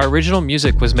curious, our original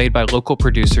music was made by local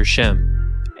producer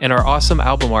Shem, and our awesome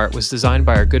album art was designed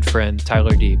by our good friend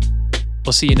Tyler Deeb.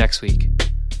 We'll see you next week.